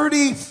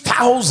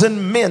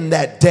 30,000 men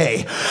that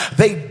day,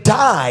 they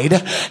died.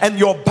 And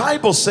your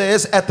Bible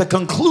says at the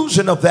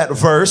conclusion of that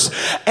verse,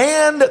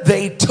 and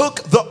they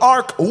took the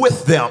ark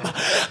with them.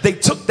 They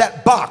took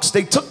that box,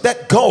 they took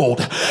that gold,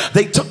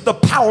 they took the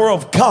power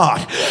of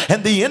God,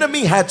 and the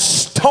enemy had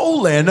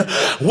stolen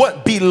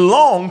what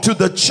belonged to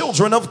the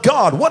children of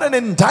God. What an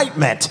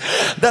indictment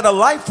that a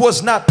life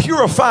was not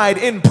purified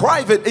in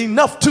private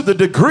enough to the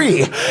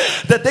degree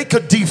that they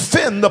could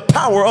defend the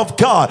power of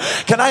God.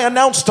 Can I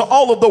announce to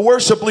all of the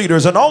worship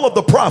leaders and all of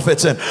the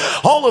prophets and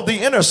all of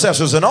the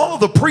intercessors and all of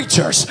the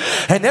preachers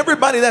and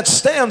everybody that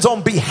stands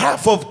on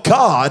behalf of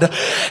God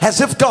as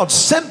if God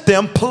sent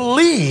them,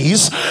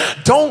 please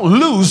don't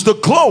lose the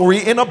glory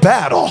in a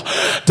battle.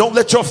 Don't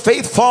let your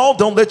faith fall.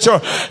 Don't let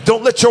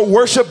your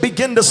worship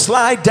begin to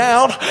slide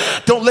down.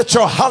 Don't let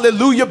your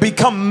hallelujah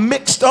become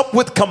mixed up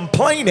with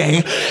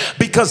complaining,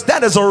 because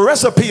that is a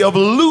recipe of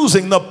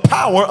losing the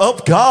power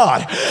of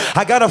God.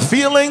 I got a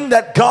feeling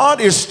that God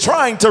is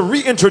trying to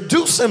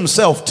reintroduce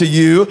himself to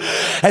you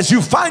as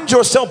you find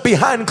yourself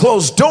behind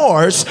closed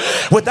doors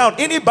without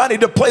anybody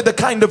to play the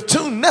kind of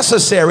tune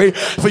necessary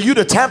for you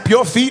to tap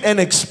your feet and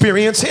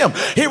experience him.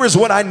 Here is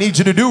what I need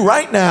you to do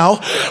right now.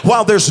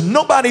 While there's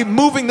nobody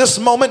moving this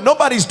moment,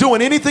 nobody's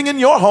doing anything in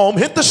your home,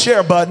 hit the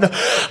share button.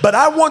 But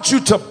I want you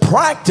to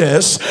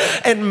practice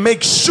and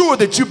make sure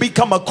that you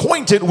become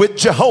acquainted with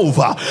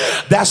Jehovah.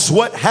 That's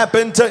what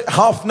happened to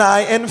Hophni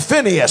and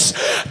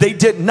Phinehas. They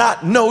did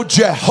not know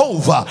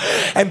Jehovah,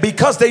 and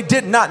because they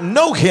did not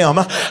know him,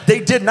 they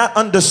did not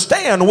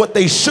understand what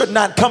they should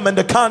not come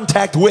into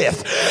contact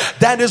with.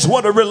 That is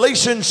what a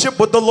relationship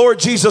with the Lord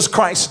Jesus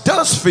Christ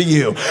does for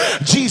you.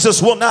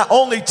 Jesus will not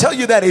only tell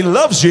you that he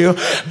loves you,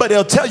 but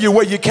he'll tell you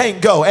where you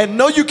can't go. And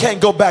no, you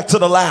can't go back to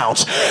the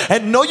lounge.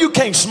 And no, you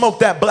can't smoke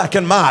that Black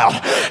and Mild.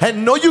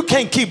 And no, you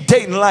can't keep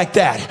dating like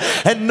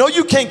that. And no,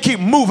 you can't keep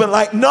moving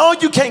like, no,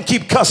 you can't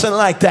keep cussing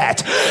like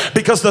that.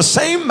 Because the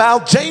same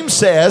mouth James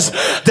says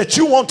that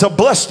you want to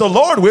bless the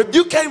Lord with,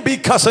 you can't be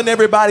cussing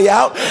everybody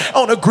out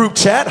on a group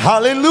chat.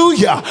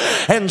 Hallelujah.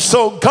 And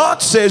so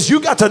God says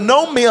you got to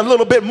know me a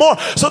little bit more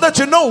so that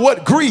you know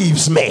what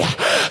grieves me,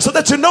 so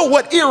that you know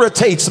what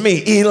irritates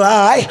me.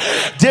 Eli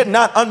did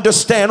not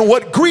understand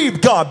what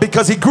grieved God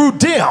because he grew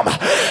dim,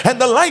 and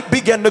the light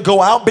began to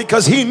go out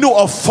because he knew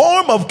a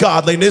form of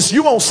godliness,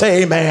 you won't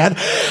say amen,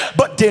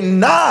 but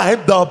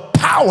denied the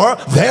power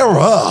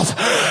thereof.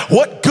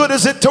 What good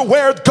is it to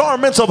wear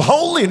garments of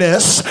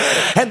holiness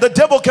and the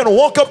devil can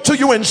walk up to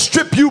you and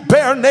strip you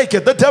bare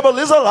naked? The devil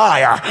is a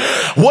liar.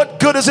 What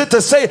good is it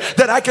to say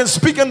that I can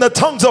speak in the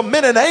tongues of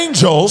men and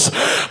angels,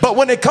 but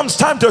when it comes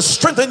time to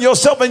strengthen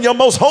yourself in your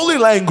most holy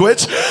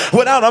language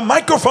without a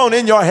microphone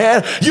in your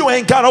hand, you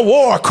ain't got a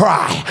war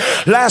cry?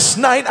 Last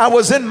night I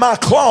was in my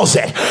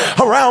closet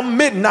around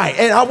midnight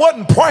and I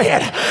wasn't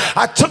praying.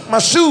 I took my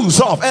shoes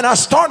off and I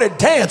started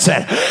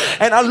dancing,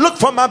 and I looked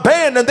for my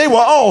band and they were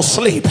all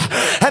asleep,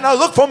 and I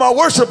looked for my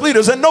worship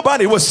leaders and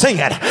nobody was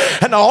singing,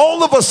 and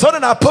all of a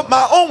sudden I put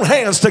my own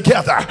hands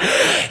together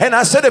and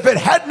I said, if it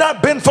had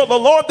not been for the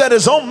Lord that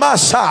is on my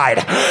side,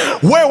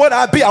 where would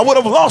I be? I would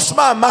have lost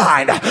my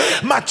mind.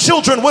 My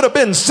children would have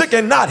been sick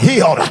and not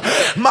healed.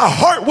 My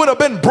heart would have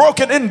been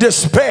broken in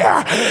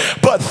despair.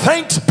 But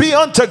thanks be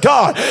unto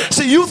God.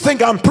 See, you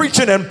think I'm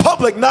preaching in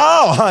public?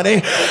 No,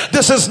 honey,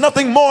 this is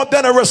nothing more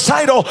than a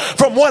recital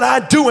from what I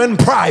do in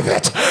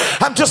private.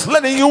 I'm just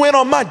letting you in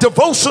on my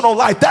devotional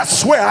life.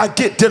 That's where I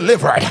get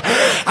delivered.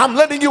 I'm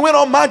letting you in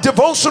on my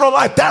devotional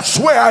life. That's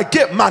where I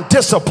get my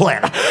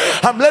discipline.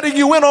 I'm letting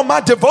you in on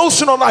my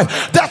devotional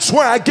life. That's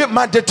where I get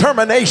my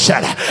determination.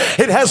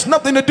 It has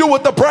nothing to do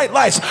with the bright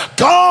lights.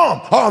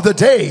 Gone are the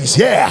days,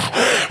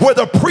 where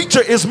the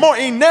preacher is more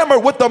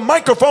enamored with the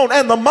microphone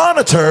and the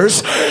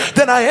monitors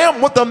than I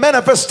am with the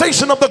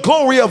manifestation of the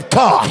glory of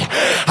God.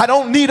 I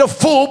don't need a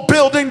full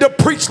building to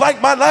preach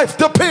like my life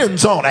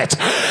depends on it.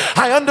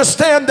 I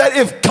understand that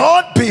if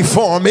God be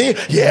for me, me,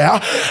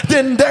 yeah,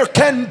 then there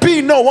can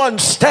be no one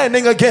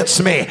standing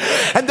against me.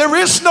 And there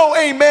is no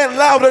amen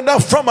loud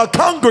enough from a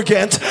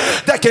congregant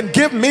that can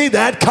give me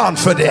that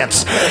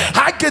confidence.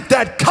 I get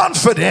that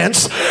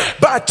confidence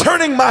by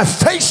turning my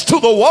face to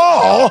the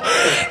wall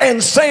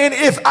and saying,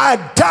 if I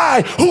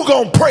die, who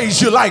gonna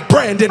praise you like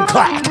Brandon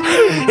Clack?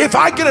 If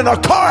I get in a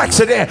car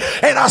accident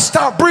and I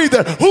stop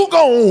breathing, who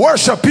gonna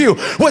worship you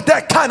with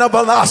that kind of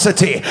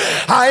velocity?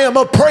 I am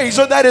a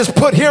praiser that is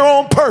put here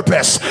on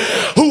purpose,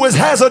 who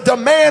has a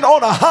demand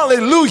on a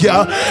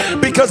hallelujah,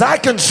 because I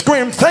can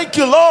scream thank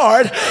you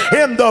Lord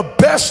in the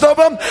best of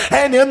them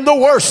and in the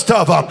worst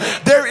of them.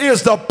 There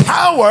is the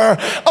power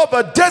of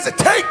a desert.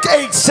 Take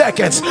 8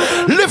 seconds,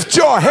 lift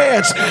your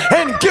hands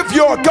and give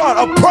your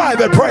God a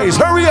private praise.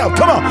 Hurry up,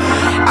 come on.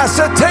 I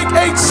said take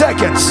 8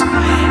 seconds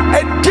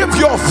and give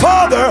your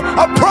Father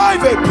a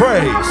private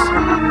praise.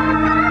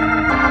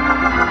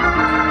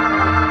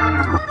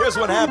 Here's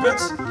what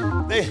happens.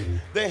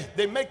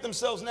 They make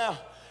themselves now,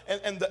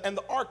 and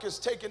the ark is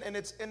taken, and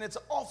it's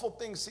an awful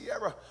thing,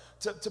 Sierra,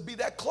 to be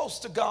that close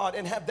to God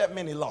and have that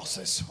many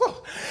losses.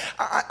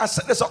 I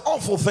said it's an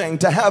awful thing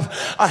to have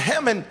a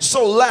Hammond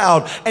so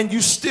loud and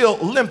you still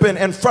limping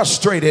and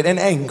frustrated and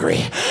angry.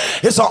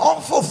 It's an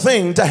awful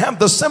thing to have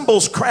the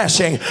cymbals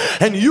crashing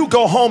and you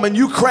go home and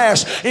you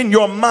crash in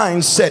your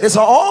mindset. It's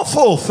an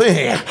awful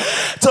thing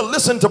to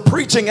listen to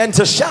preaching and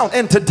to shout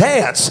and to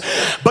dance,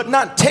 but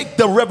not take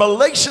the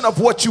revelation of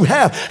what you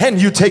have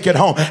and you take it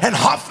home. And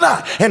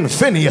Hophni and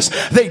Phinehas,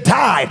 they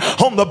died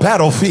on the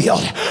battlefield.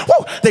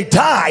 Whoa, they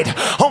died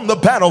on the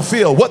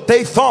battlefield. What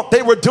they thought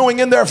they were doing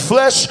in their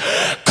flesh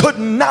could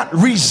not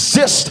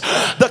resist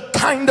the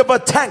kind of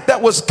attack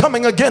that was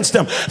coming against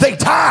them. They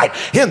died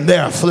in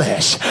their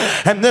flesh.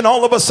 And then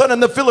all of a sudden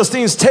the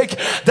Philistines take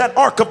that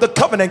Ark of the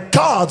Covenant,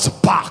 God's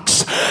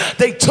box.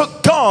 They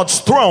took God's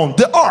throne,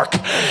 the ark.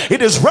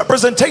 It is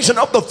representation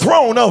of the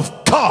throne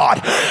of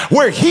God,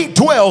 where he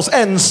dwells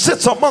and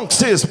sits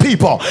amongst his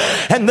people.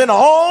 And then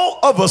all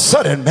of a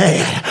sudden,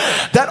 man,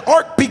 that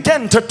ark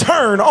began to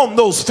turn on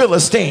those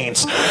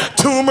Philistines.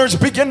 Tumors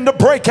began to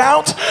break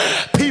out.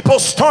 People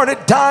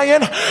started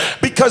dying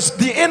because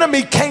the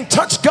enemy can't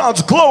touch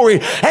God's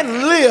glory and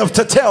live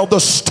to tell the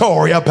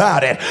story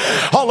about it.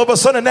 All of a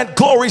sudden that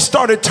glory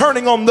started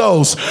turning on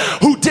those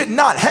who did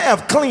not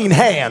have clean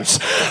hands,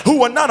 who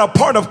were not a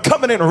part of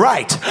covenant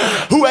right,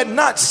 who had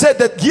not said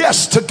that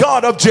yes to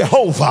God of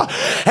Jehovah.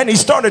 And he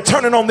started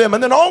turning on them.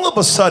 And then all of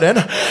a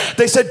sudden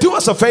they said, do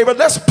us a favor,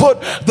 let's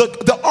put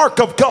the ark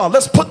of God,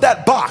 let's put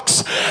that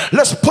box,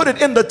 let's put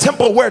it in the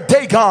temple where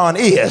Dagon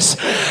is.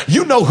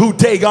 You know who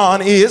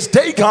Dagon is.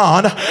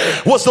 Dagon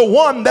was the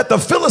one that the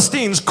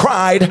Philistines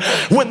cried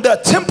when the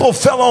temple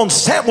fell on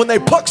Sam, when they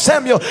plucked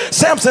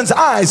Samson's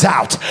eyes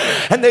out,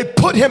 and they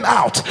put him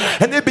out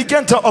and they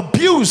began to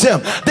abuse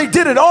him. They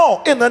did it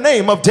all in the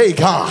name of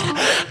Dagon.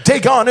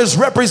 Dagon is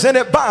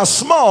represented by a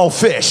small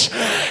fish,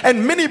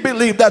 and many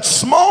believe that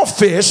small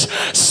fish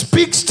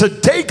speaks to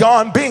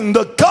Dagon being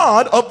the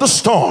god of the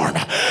storm,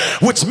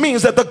 which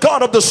means that the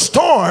god of the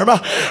storm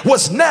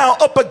was now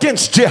up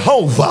against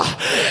Jehovah.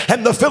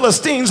 And the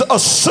Philistines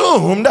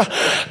assumed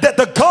that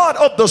the god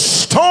of the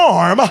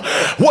storm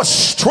was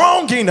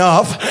strong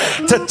enough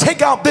to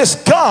take out this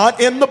god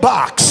in the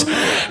box.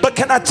 But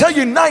can I tell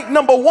you, night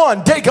number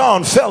one,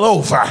 Dagon fell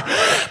over.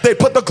 They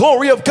put the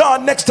glory of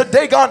God next to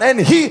Dagon and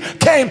he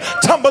came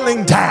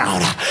tumbling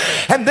down.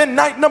 And then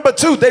night number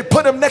two, they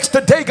put him next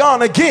to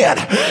Dagon again.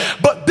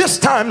 But this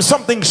time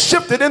something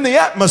shifted in the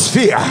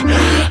atmosphere.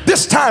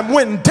 This time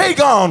when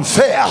Dagon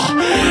fell,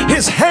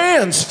 his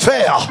hands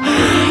fell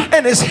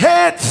and his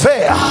head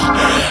fell.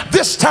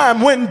 This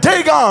time when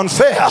Dagon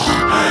fell,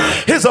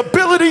 his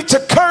ability to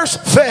curse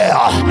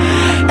fell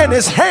and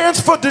his hands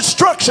for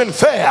destruction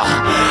fell.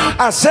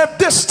 I said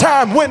this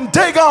time when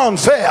Dagon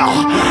fell,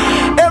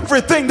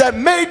 everything that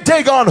made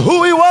Dagon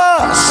who he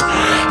was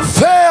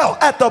fell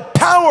at the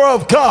power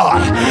of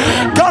God.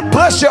 God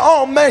bless you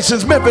all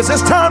nations, Memphis.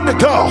 It's time to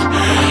go.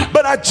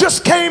 But I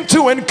just came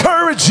to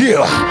encourage you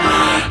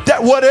that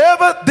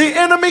whatever the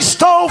enemy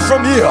stole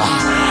from you,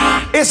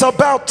 it's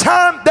about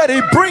time that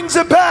he brings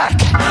it back.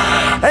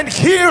 And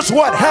here's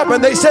what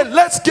happened. They said,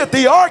 let's get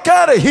the ark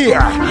out of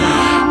here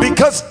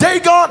because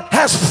Dagon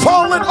has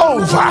fallen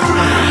over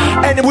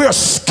and we're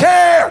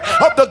scared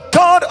of the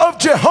God of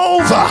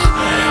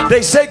Jehovah.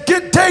 They said,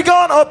 get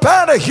Dagon up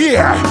out of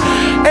here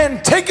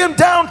and take him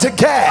down to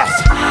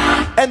Gath.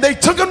 And they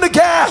took him to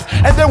Gath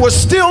and there was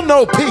still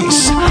no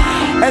peace.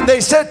 And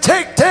they said,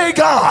 take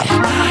Dagon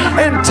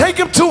and take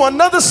him to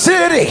another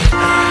city.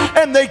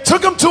 And they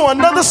took him to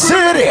another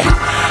city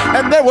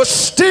and there was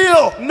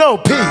still no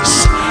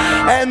peace.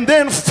 And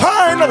then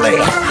finally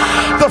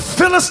the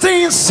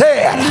Philistines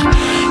said,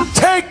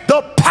 take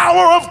the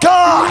power of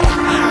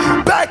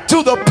God back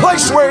to the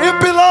place where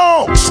it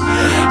belongs.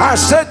 I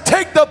said,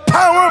 take the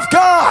power of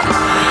God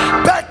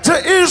back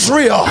to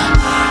Israel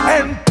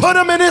and put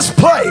him in his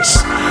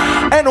place.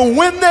 And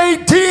when they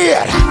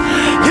did,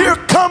 here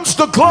comes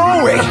the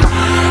glory.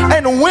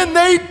 And when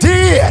they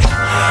did,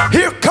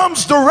 here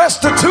comes the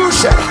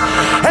restitution.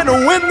 And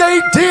when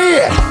they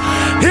did,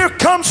 Here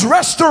comes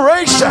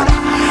restoration.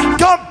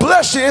 God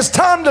bless you. It's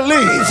time to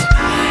leave.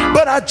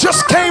 But I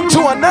just came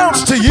to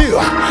announce to you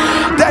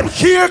that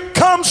here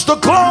comes the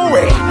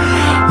glory.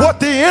 What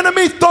the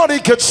enemy thought he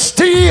could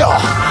steal,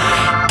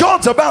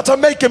 God's about to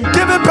make him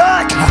give it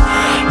back.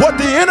 What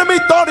the enemy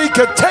thought he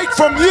could take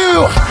from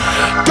you,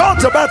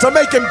 God's about to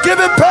make him give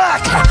it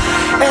back.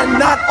 And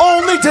not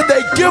only did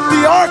they give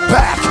the ark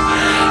back,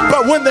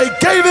 but when they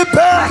gave it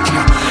back,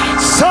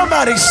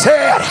 somebody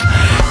said,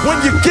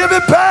 when you give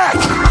it back,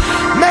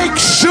 make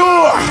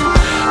sure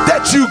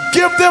that you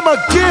give them a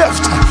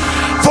gift.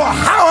 For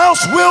how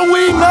else will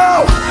we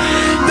know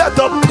that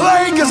the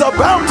plague is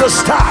about to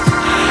stop?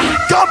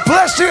 God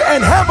bless you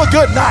and have a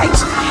good night.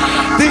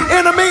 The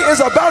enemy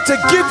is about to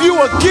give you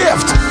a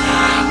gift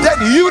that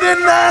you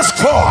didn't ask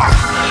for.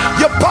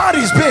 Your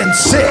body's been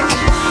sick.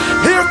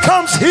 Here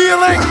comes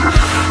healing,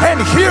 and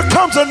here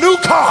comes a new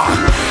car.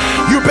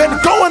 You've been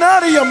going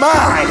out of your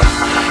mind.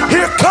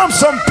 Here comes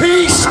some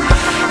peace,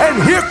 and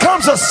here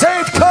comes a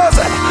saved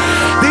cousin.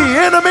 The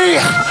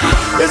enemy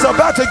is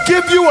about to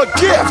give you a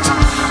gift.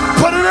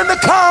 Put it in the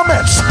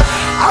comments.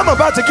 I'm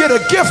about to get a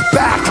gift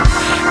back.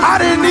 I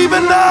didn't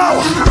even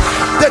know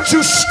that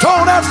you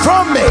stole that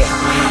from me.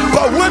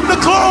 But when the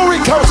glory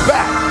comes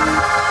back,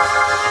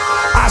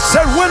 I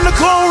said when the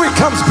glory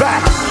comes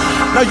back.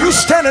 Now you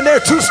standing there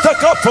too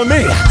stuck up for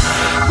me.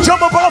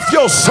 Jump up off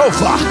your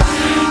sofa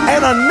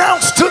and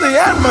announce to the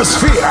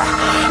atmosphere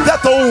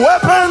that the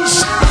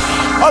weapons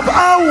of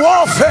our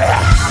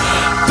warfare,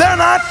 they're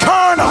not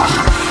carnal,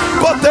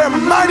 but they're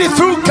mighty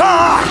through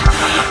God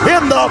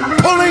in the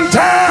pulling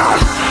down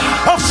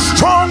of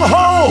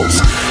strongholds.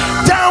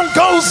 Down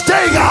goes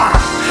Dagon.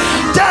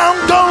 Down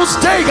goes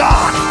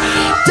Dagon.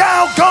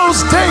 Down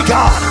goes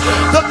Dagon.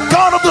 The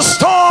God of the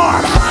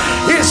storm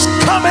is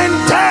coming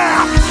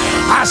down.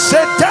 I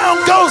said down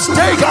goes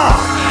Dagon.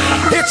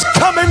 It's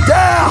coming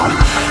down.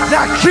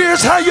 Now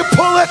here's how you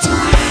pull it.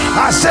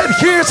 I said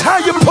here's how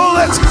you pull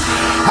it.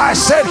 I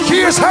said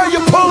here's how you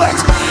pull it.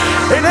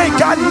 It ain't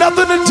got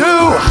nothing to do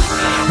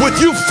with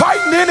you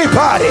fighting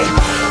anybody.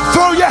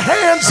 Throw your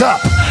hands up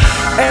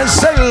and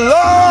say,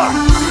 Lord.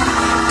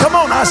 Come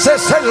on, I said,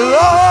 say,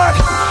 Lord,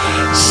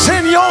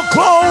 send your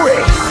glory,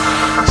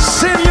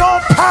 send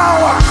your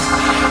power,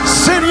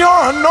 send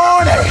your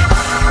anointing,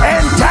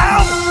 and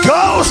down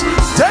goes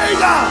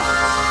Dagon.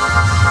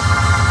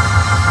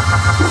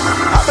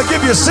 I'm gonna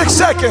give you 6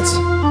 seconds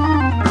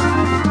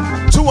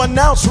to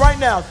announce right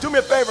now. Do me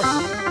a favor,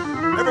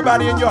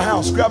 everybody in your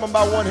house, grab them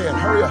by one hand.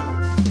 Hurry up.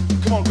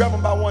 Come on, grab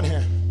them by one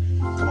hand.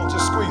 Come on,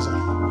 just squeeze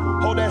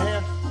them. Hold that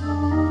hand.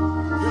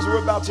 Here's what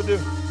we're about to do.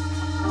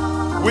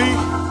 We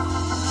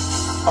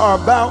are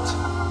about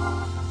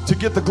to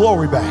get the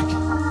glory back.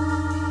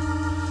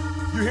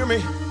 You hear me?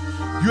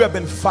 You have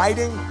been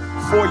fighting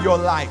for your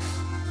life.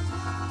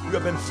 You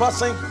have been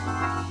fussing.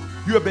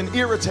 You have been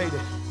irritated.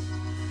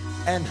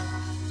 And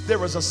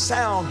there is a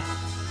sound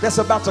that's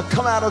about to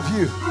come out of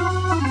you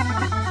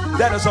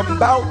that is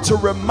about to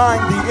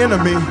remind the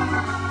enemy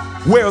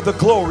where the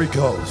glory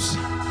goes.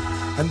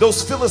 And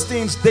those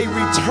Philistines, they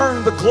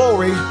returned the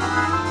glory,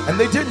 and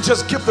they didn't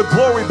just give the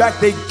glory back,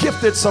 they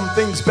gifted some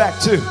things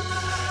back too.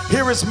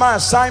 Here is my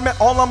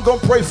assignment. All I'm going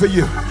to pray for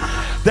you,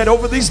 that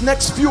over these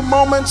next few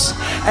moments,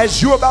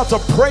 as you're about to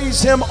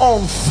praise him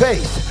on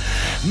faith,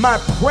 my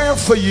prayer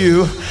for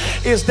you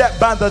is that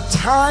by the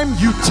time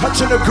you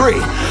touch and agree,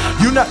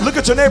 you not look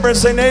at your neighbor and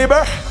say,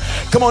 neighbor,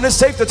 come on, it's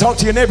safe to talk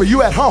to your neighbor.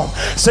 You at home.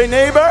 Say,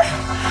 neighbor,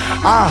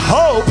 I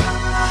hope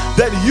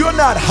that you're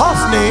not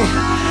Hophni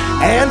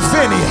and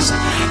Phineas.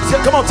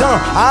 Come on, tell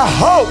him, I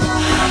hope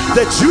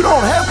that you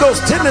don't have those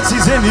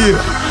tendencies in you,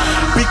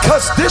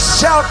 because this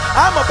shout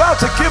I'm about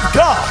to give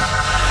God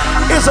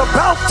is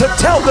about to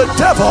tell the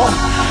devil,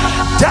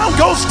 down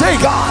goes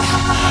Dagon,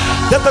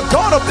 that the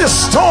God of this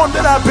storm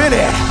that I've been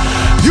in,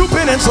 you've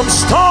been in some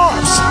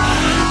storms,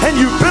 and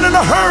you've been in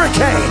a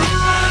hurricane,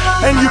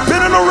 and you've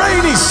been in a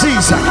rainy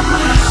season,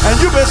 and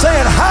you've been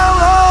saying, how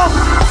long?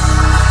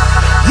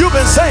 You've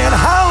been saying,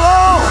 how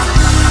long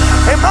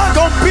am I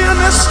going to be in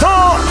this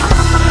storm?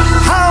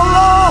 How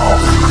long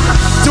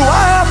do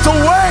I have to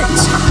wait?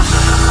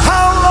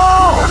 How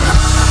long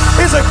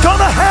is it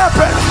going to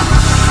happen?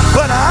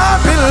 But I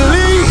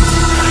believe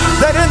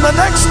that in the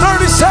next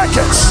 30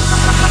 seconds,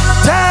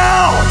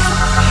 down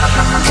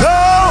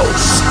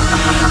goes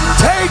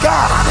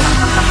Dagon.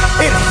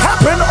 It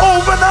happened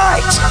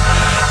overnight.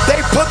 They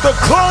put the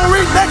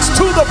glory next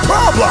to the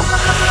problem.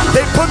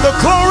 They put the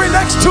glory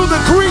next to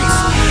the grief.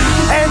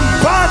 And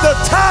by the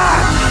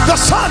time the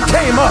sun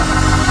came up,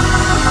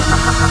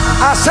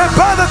 I said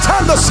by the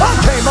time the sun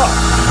came up,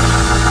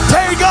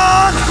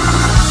 Dagon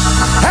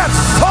had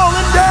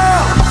fallen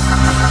down.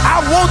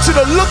 I want you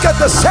to look at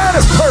the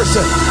saddest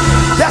person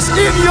that's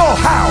in your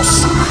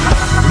house.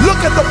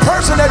 Look at the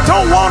person that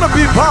don't want to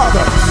be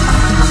bothered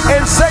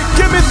and say,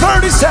 give me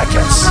 30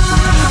 seconds.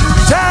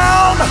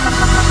 Down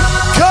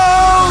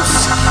goes,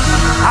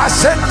 I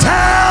said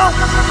down,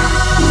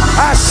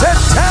 I said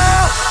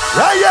down,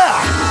 yeah,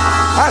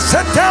 I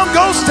said down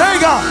goes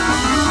Dagon.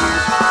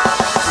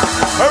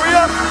 Hurry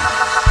up,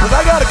 because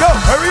I gotta go,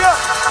 hurry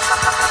up.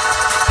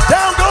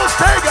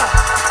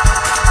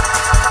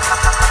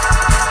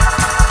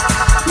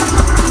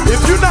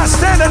 guy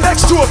standing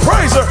next to a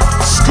praiser,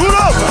 scoot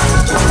over.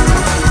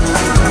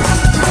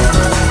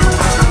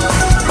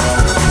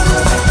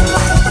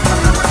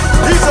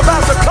 He's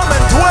about to come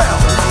and dwell.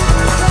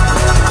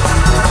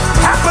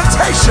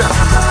 Habitation.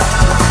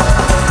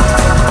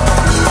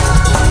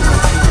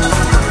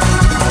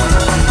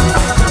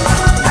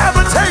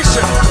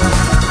 Habitation.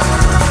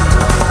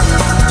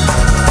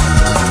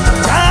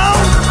 Down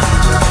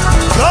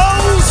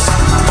goes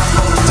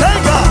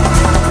Dagon.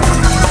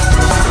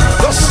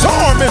 The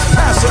storm is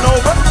passing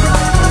over.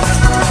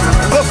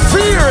 The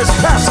fear is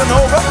passing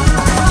over.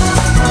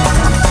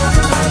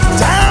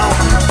 Down.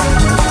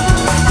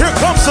 Here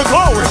comes the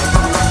glory.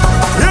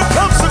 Here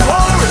comes the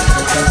glory.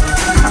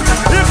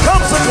 Here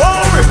comes the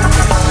glory.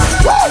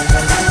 Woo!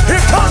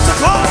 Here comes the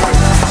glory.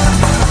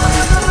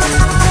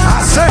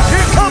 I say,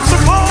 here comes the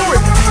glory.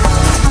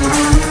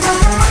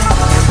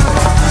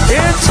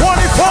 In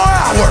 24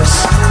 hours,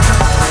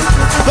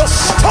 the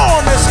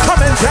storm is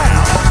coming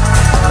down.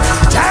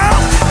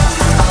 Down.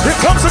 Here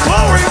comes the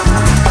glory.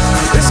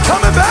 It's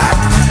coming back.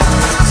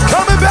 It's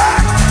coming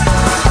back.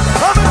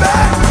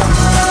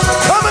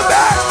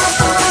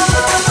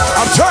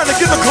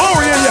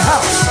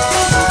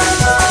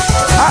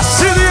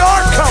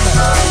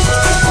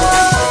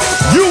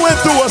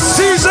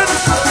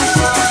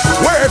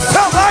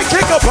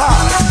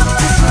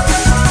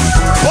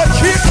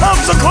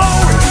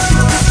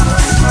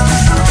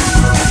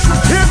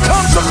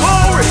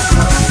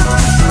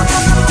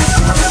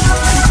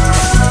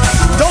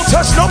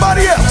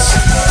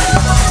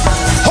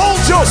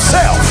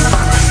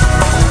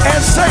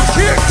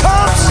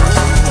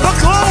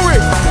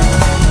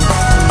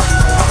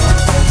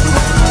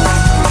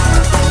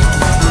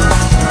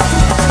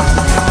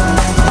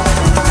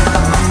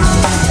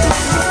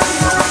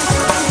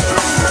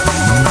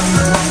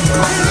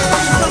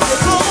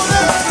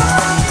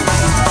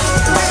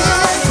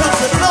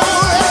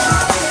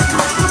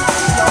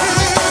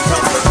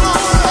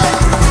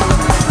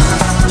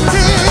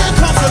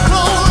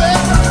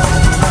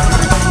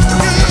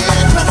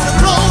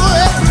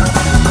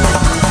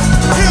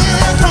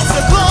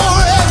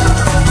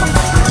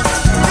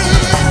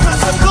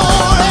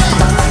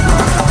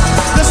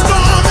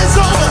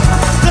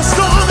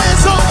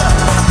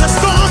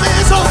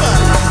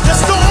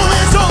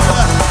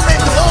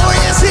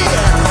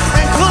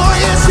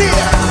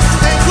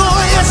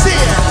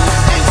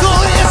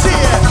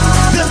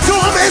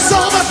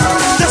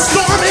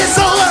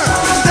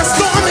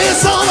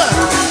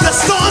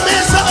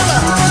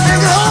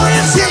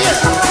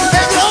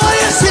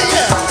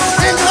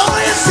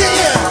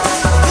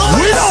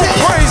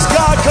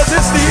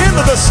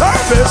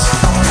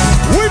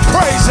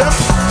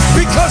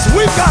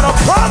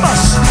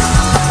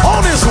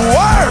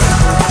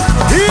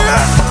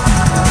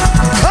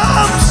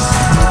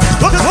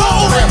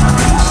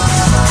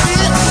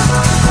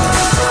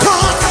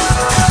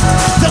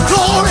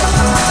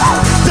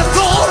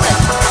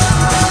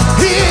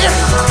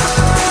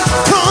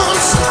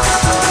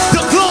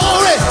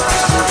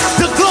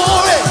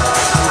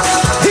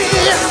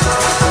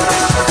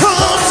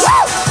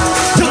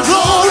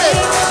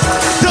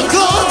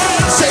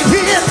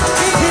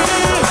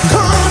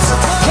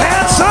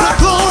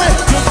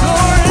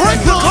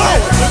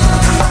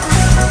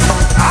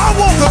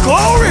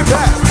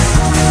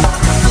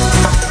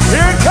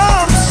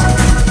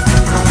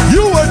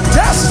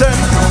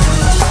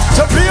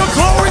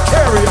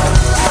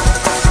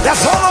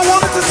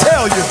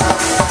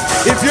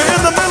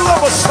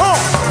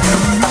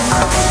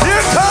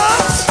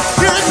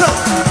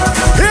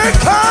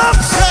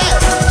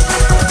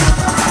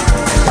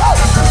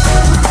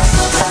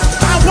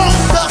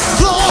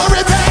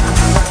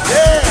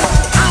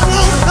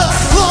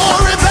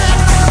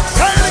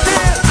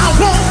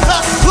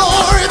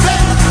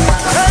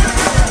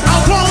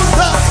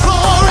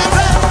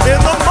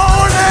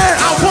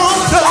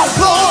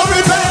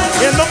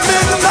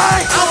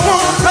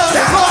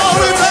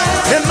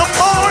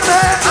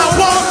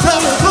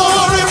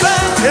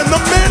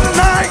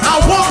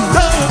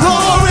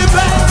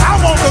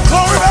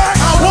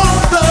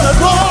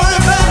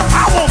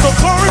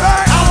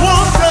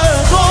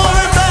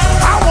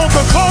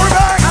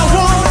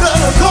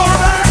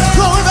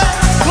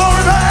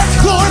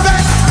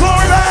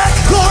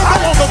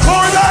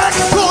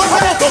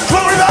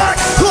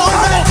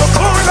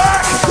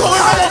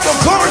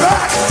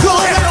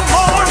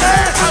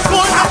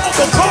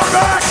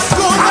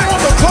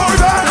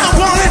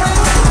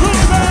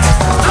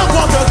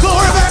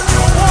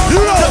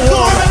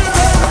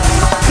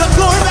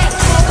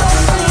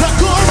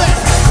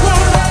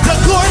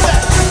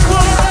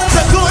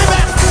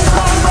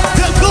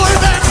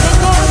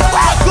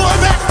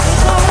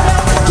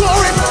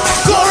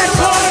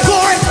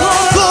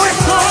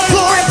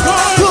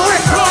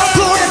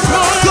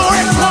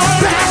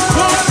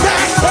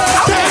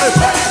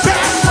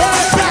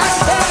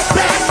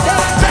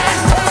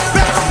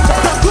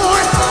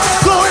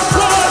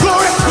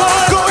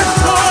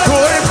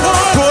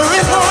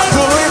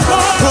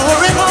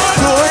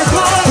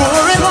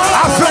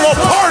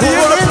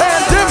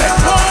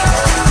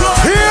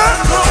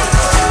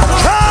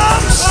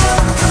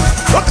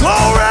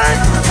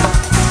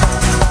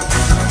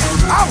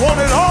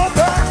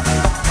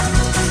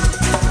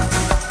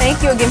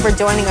 for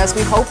joining us.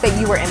 We hope that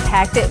you were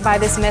impacted by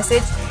this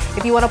message.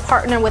 If you want to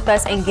partner with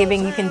us in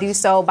giving, you can do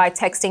so by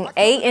texting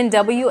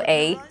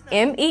ANWAMEM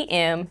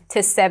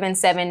to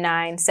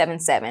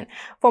 77977.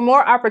 For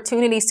more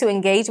opportunities to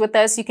engage with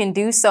us, you can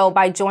do so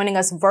by joining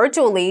us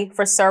virtually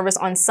for service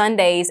on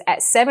Sundays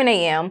at 7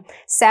 a.m.,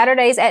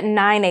 Saturdays at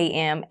 9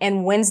 a.m.,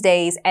 and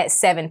Wednesdays at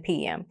 7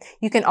 p.m.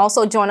 You can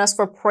also join us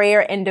for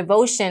prayer and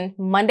devotion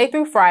Monday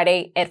through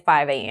Friday at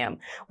 5 a.m.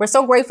 We're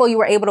so grateful you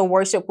were able to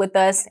worship with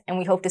us, and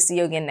we hope to see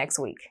you again next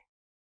week.